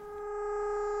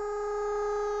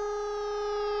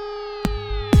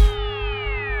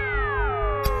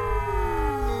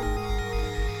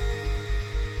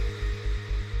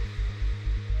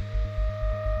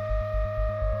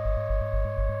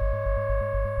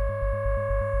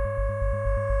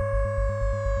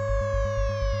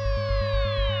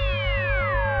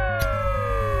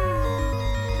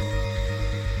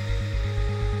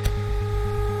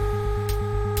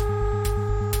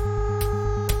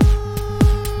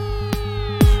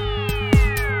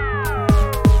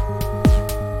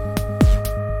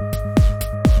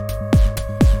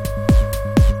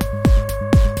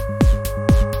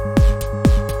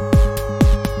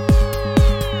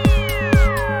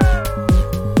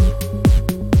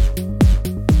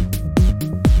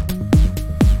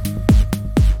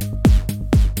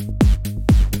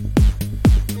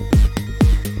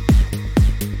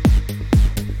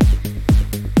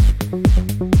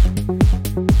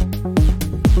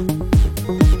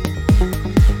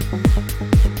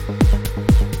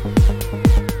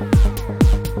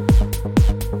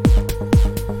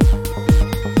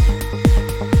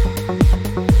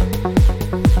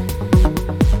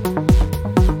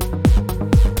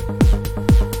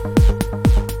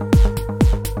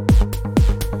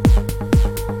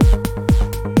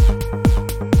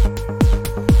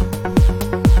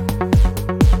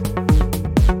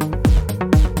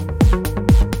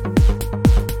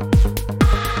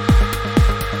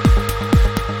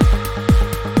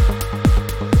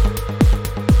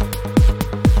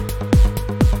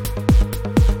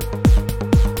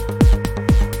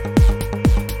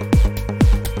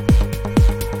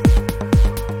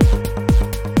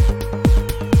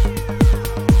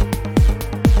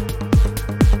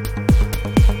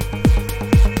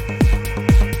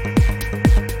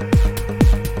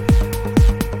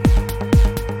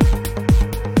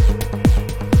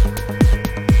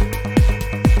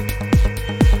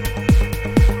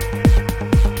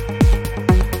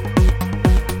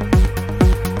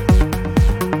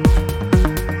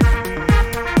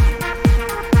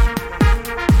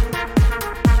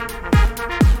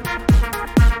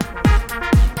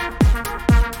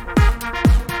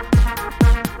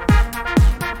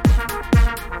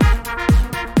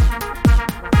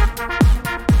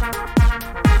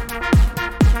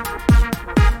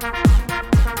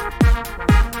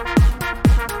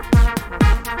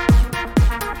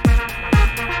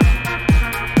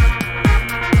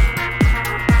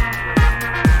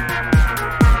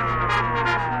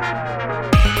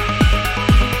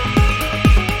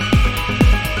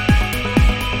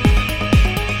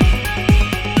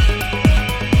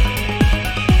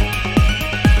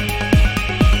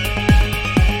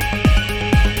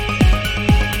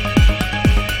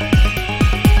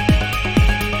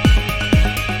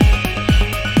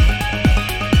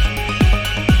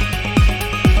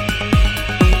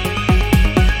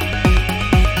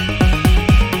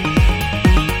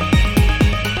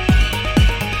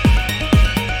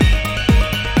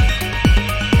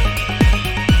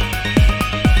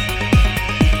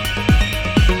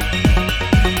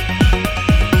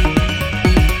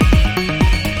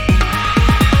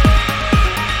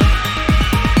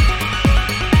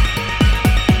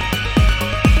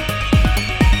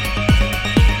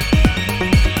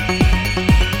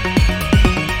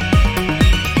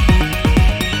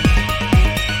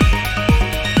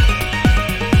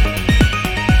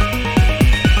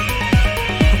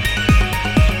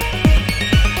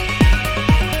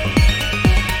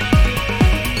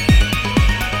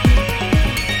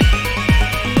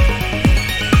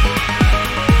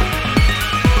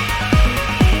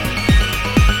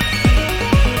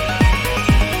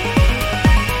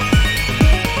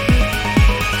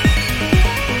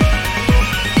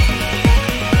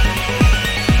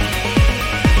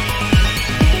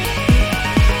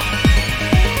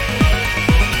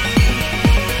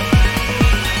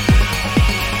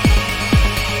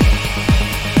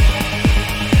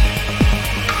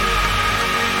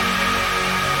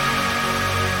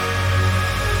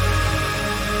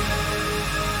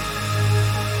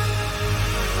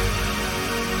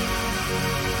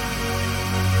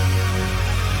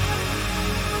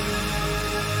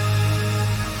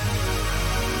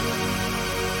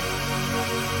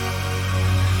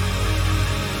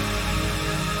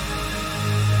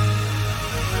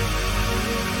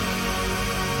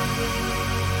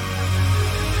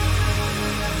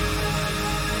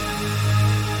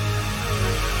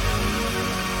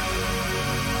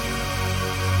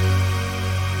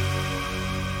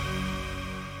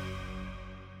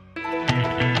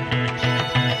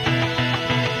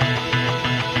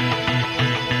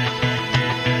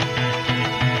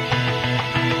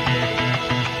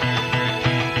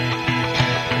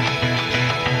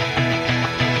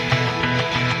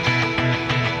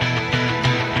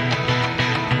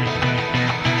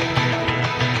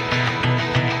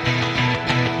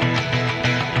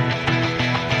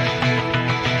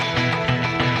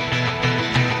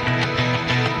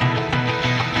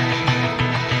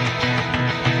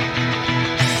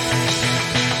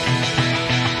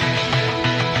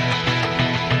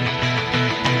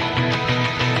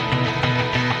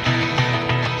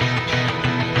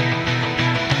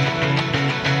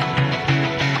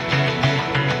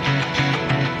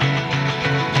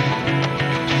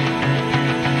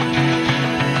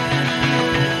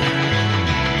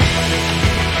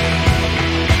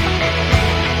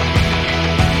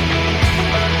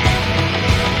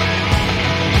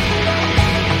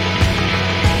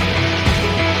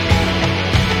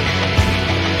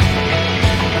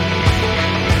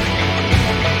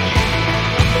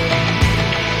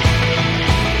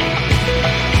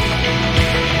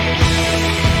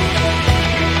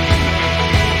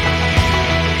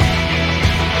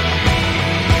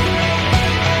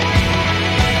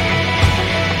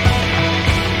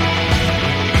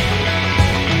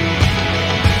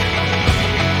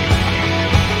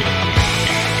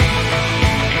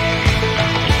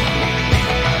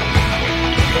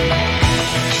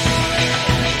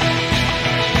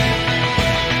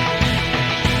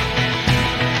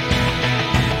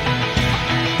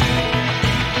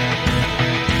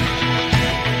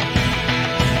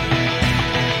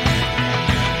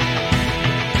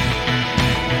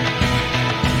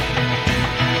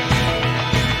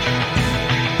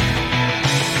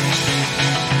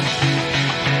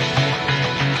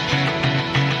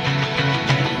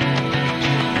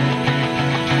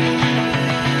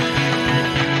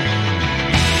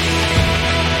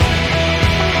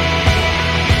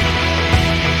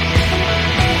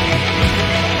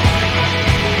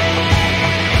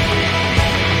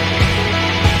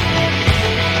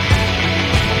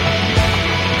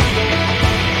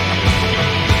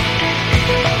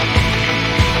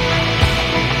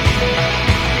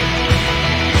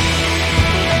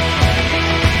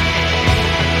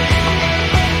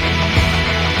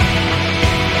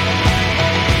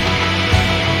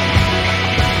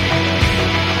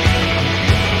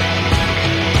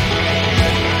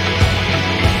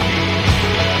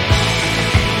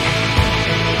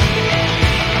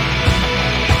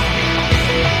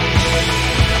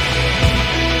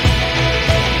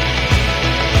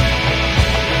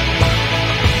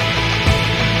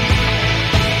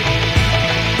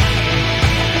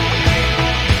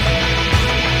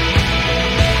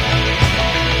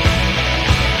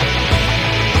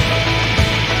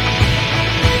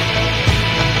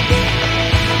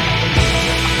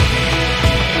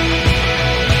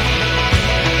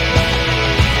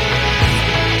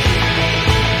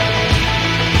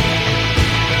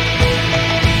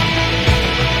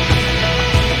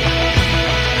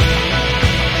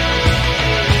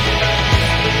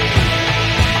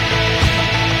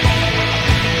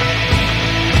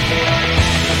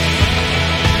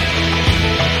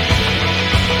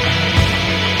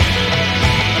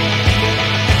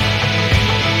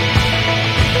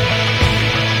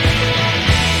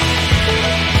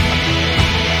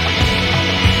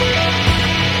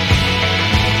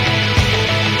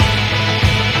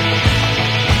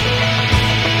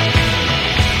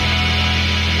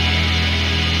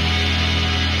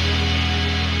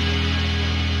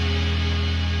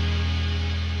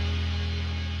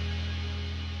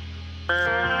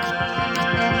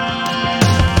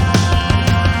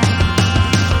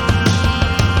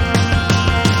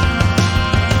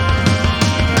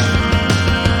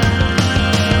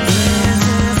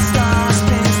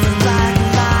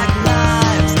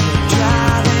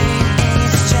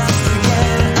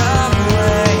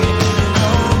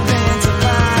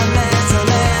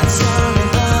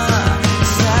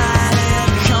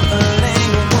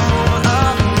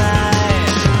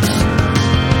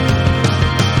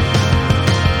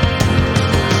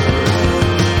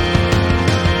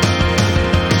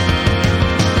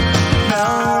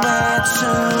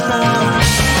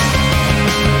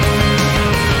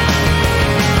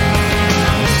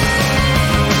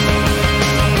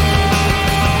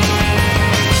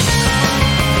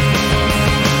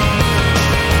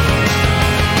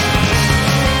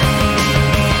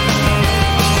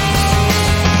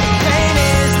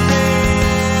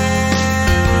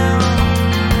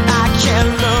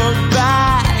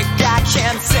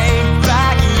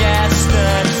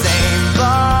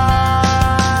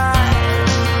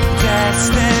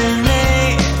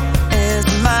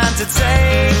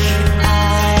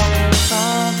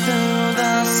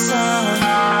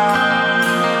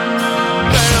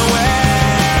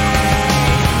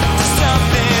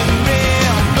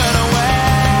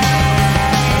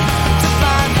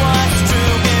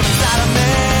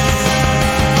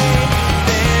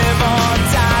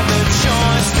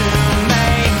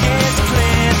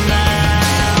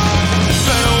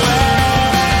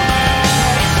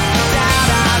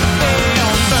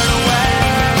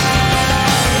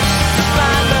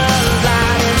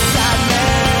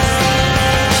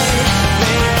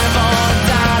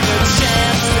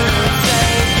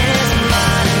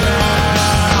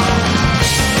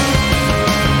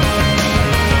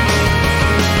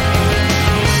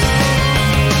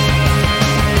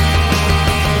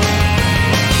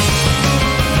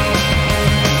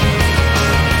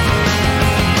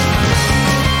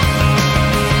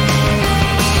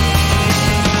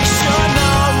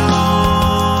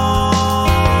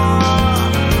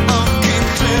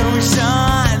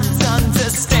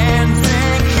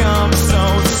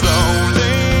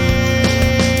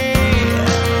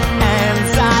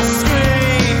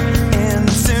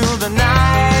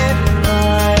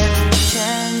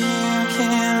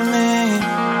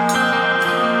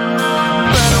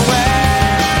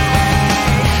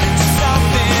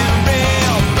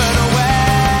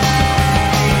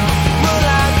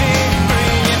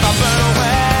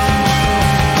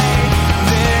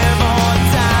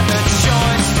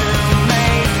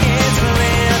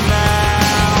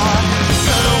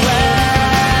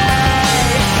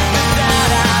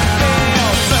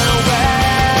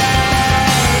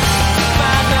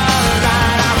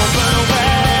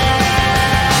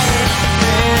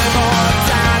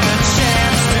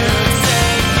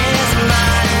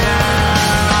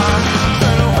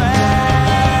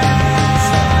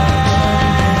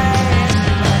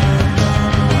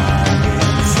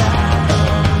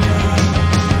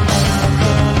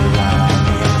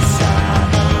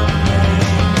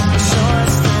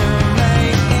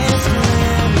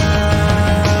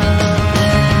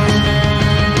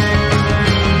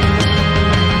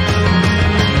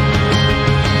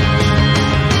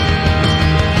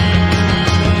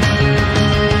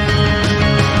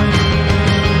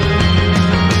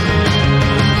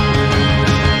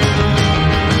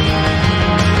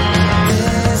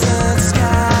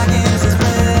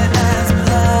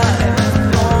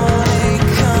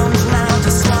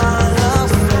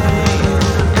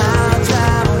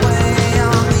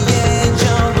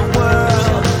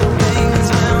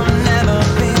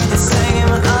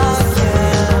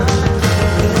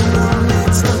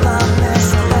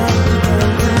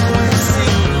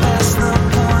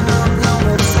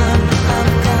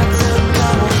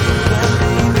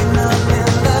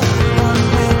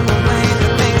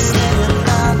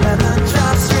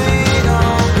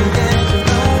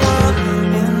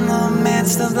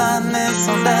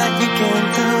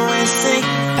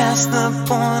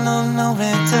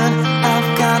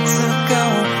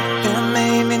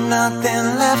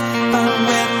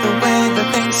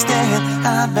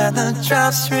 I'd rather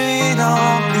drive straight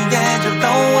on the edge of the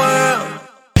world.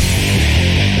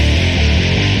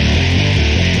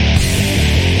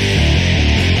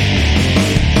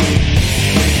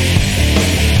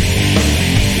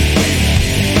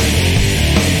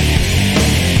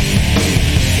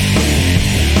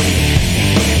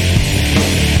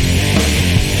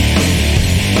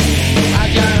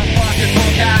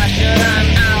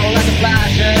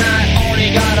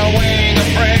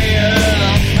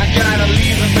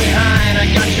 Behind, I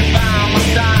got you by my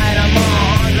side. I'm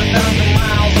 100,000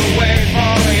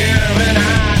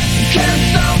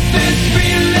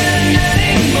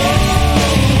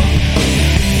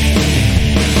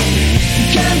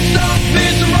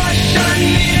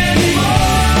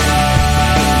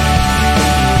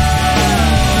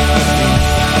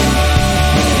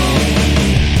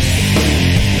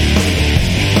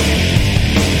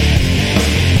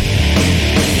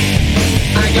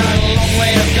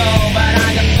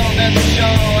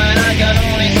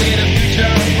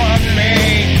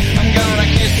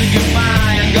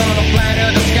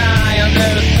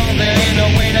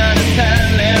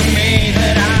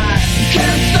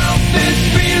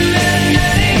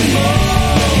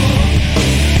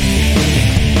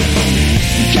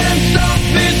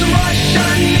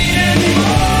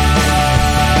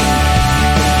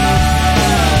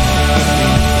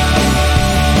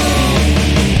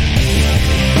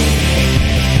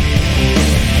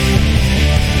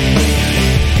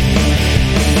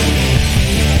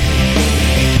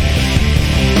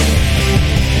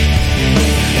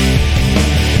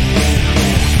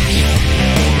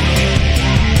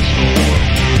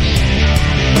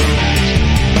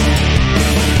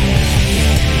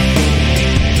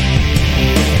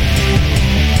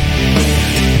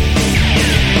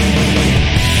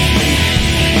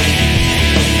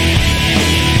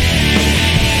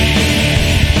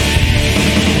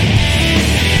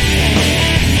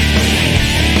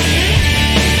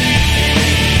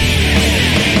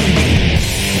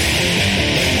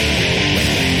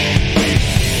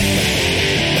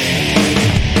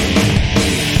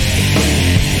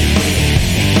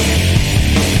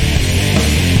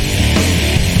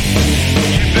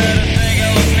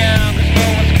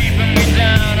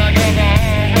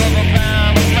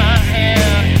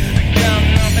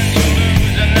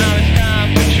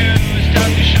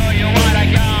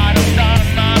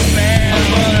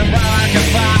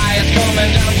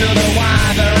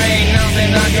 there ain't nothing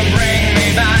that can bring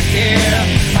me back here.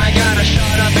 I gotta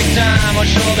shut up big time, I'll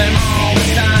show them all the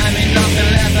time. Ain't nothing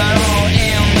left at all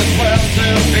in this world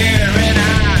to fear, and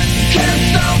I can't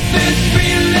stop this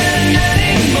feeling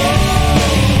anymore.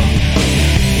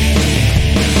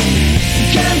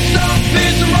 Can't stop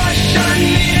this rush, I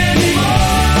need it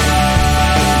more.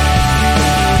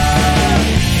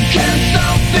 Can't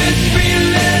stop this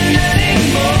feeling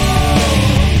anymore.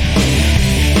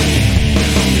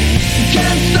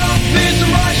 Can't stop this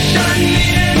rush, I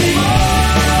need it more.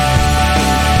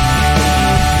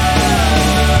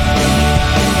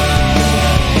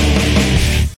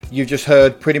 You've just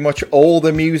heard pretty much all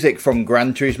the music from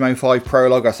Gran Turismo 5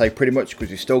 Prologue. I say pretty much because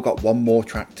we've still got one more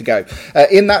track to go.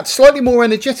 In that slightly more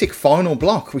energetic final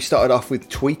block, we started off with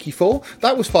Tweaky 4.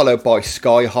 That was followed by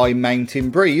Sky High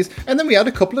Mountain Breeze. And then we had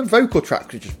a couple of vocal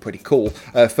tracks, which is pretty cool.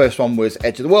 First one was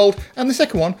Edge of the World. And the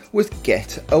second one was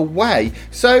Get Away.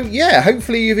 So, yeah,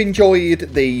 hopefully you've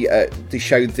enjoyed the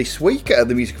show this week. The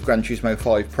music of Gran Turismo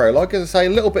 5 Prologue. As I say,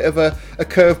 a little bit of a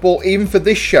curveball, even for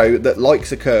this show that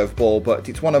likes a curveball. But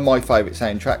it's one of my favourite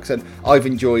soundtracks, and I've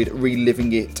enjoyed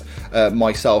reliving it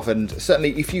myself. And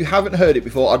certainly, if you haven't heard it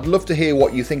before, I'd love to hear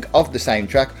what you think of the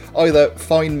soundtrack. Either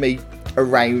find me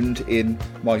around in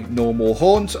my normal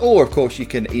haunts, or of course you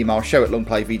can email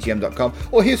show@longplayvgm.com,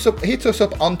 or hit us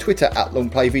up on Twitter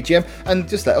 @longplayvgm and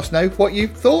just let us know what you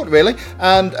thought, really.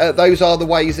 And those are the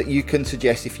ways that you can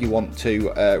suggest if you want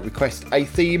to request a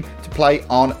theme to play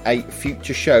on a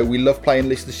future show. We love playing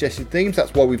listener suggested themes.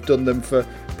 That's why we've done them for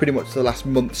pretty much the last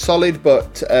month solid,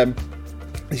 but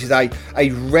this is a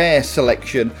rare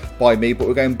selection by me, but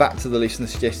we're going back to the listener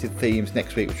suggested themes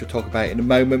next week, which we'll talk about in a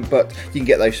moment. But you can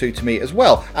get those through to me as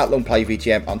well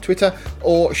 @longplayvgm on Twitter,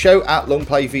 or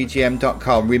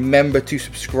show@longplayvgm.com. Remember to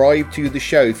subscribe to the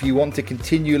show if you want to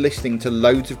continue listening to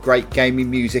loads of great gaming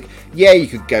music. Yeah, you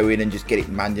could go in and just get it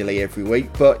manually every week,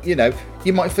 but you know,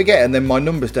 you might forget and then my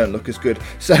numbers don't look as good.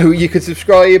 So you can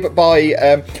subscribe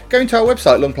by going to our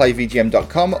website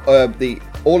longplayvgm.com.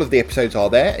 All of the episodes are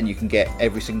there, and you can get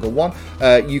every single one.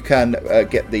 You can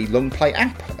get the Long Play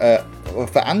app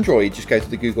for Android. Just go to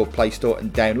the Google Play Store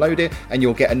and download it, and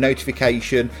you'll get a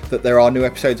notification that there are new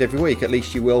episodes every week. At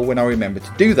least you will when I remember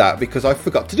to do that, because I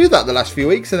forgot to do that the last few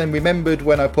weeks, and then remembered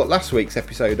when I put last week's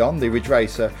episode on, the Ridge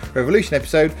Racer Revolution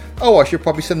episode, oh, I should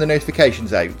probably send the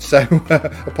notifications out. So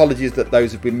apologies that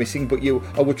those have been missing, but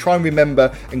I will try and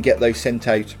remember and get those sent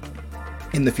out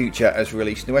in the future as we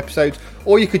release new episodes.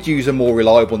 Or you could use a more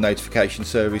reliable notification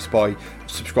service by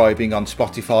subscribing on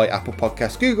Spotify, Apple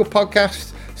Podcasts, Google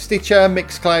Podcasts, Stitcher,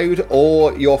 Mixcloud,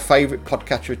 or your favourite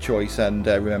podcatcher of choice. And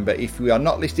remember, if we are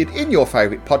not listed in your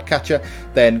favourite podcatcher,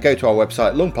 then go to our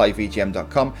website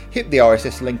longplayvgm.com, hit the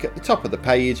RSS link at the top of the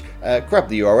page, grab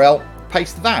the URL,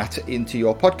 paste that into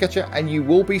your podcatcher, and you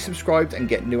will be subscribed and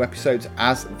get new episodes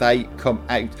as they come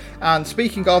out. And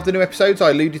speaking of the new episodes, I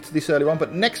alluded to this earlier on,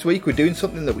 but next week we're doing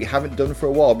something that we haven't done for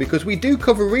a while, because we do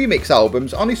cover remix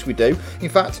albums. Honest, we do. In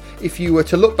fact, if you were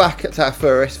to look back at our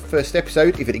first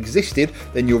episode, if it existed,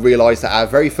 then you'll realise that our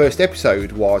very first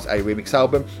episode was a remix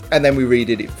album, and then we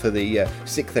redid it for the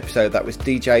 6th episode. That was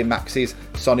DJ Max's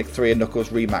Sonic 3 and Knuckles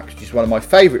Remix, which is one of my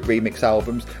favourite remix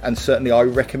albums, and certainly I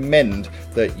recommend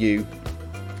that you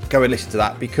go and listen to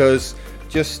that, because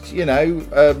just, you know,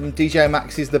 DJ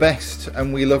Max is the best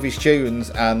and we love his tunes,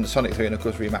 and Sonic 3 and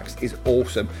Knuckles Remix is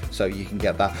awesome, so you can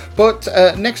get that. But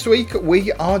next week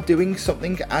we are doing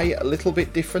something a little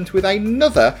bit different with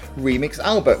another remix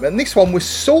album, and this one was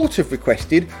sort of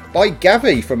requested by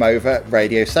Gavi from over at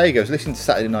Radio Sega. I was listening to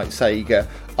Saturday Night Sega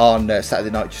on Saturday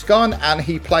night just gone, and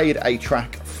he played a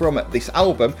track from this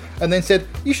album and then said,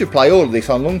 you should play all of this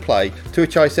on Long Play, to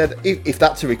which I said, if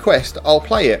that's a request, I'll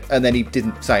play it. And then he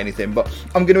didn't say anything, but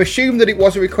I'm going to assume that it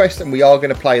was a request, and we are going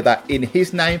to play that in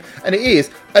his name, and it is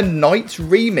a Nights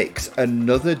remix,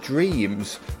 Another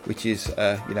Dreams, which is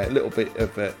you know, a little bit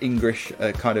of an English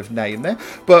kind of name there,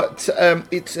 but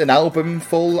it's an album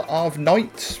full of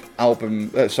Nights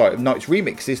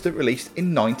remixes that released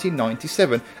in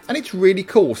 1997, and it's really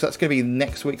cool. So that's going to be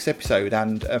next week's episode,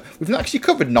 and we've not actually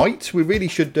covered Nights. We really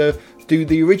should do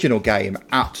the original game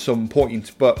at some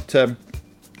point, but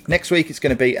next week it's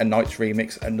going to be a Nights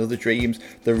remix, Another Dreams,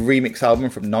 the remix album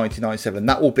from 1997.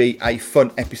 That will be a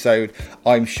fun episode,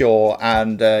 I'm sure.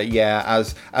 And yeah,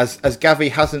 as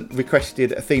Gavi hasn't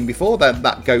requested a theme before,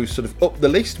 that goes sort of up the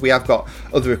list. We have got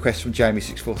other requests from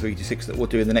Jamie64326 that we'll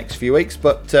do in the next few weeks,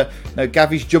 but no,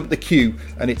 Gavi's jumped the queue,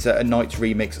 and it's a Nights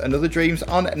remix, Another Dreams,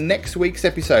 on next week's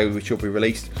episode, which will be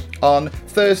released on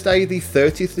Thursday the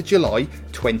 30th of July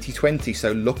 2020,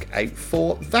 so look out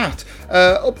for that.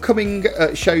 Upcoming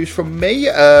show shows from me.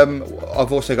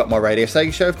 I've also got my Radio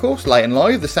Sega show, of course, Late and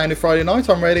Live, the Sound of Friday Night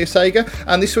on Radio Sega.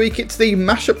 And this week it's the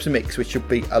Mashups mix, which should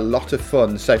be a lot of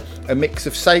fun. So a mix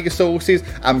of Sega sources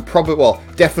and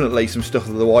definitely some stuff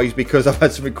otherwise, because I've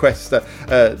had some requests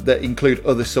that include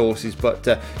other sources. But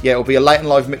yeah, it'll be a Late and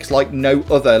Live mix like no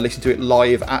other. Listen to it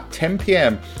live at 10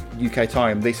 p.m. UK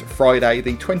time this Friday,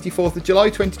 the 24th of July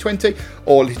 2020,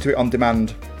 or listen to it on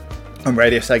demand on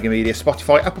Radio Sega Media,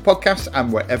 Spotify, Apple Podcasts,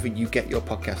 and wherever you get your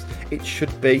podcasts. It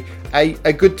should be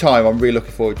a good time. I'm really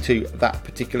looking forward to that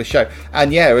particular show.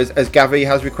 And yeah, as Gavi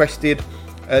has requested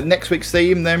next week's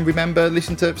theme, then remember,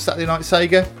 listen to Saturday Night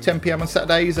Sega, 10 p.m. on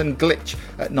Saturdays, and Glitch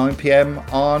at 9 p.m.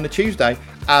 on a Tuesday.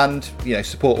 And, you know,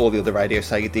 support all the other Radio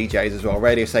Sega DJs as well,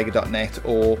 radiosega.net,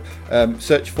 or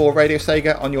search for Radio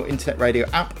Sega on your internet radio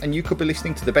app, and you could be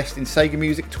listening to the best in Sega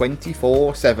music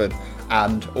 24/7,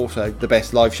 and also the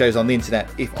best live shows on the internet,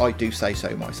 if I do say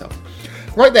so myself.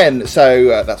 Right then,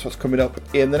 so that's what's coming up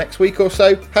in the next week or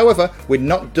so. However, we're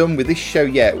not done with this show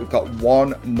yet. We've got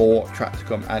one more track to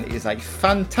come, and it is a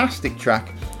fantastic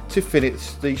track to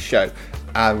finish the show.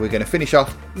 And we're going to finish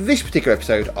off this particular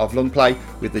episode of Long Play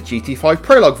with the GT5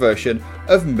 Prologue version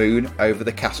of Moon Over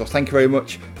the Castle. Thank you very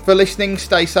much for listening.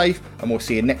 Stay safe, and we'll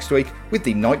see you next week with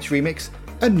the Nights Remix,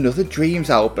 Another Dreams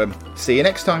album. See you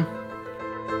next time.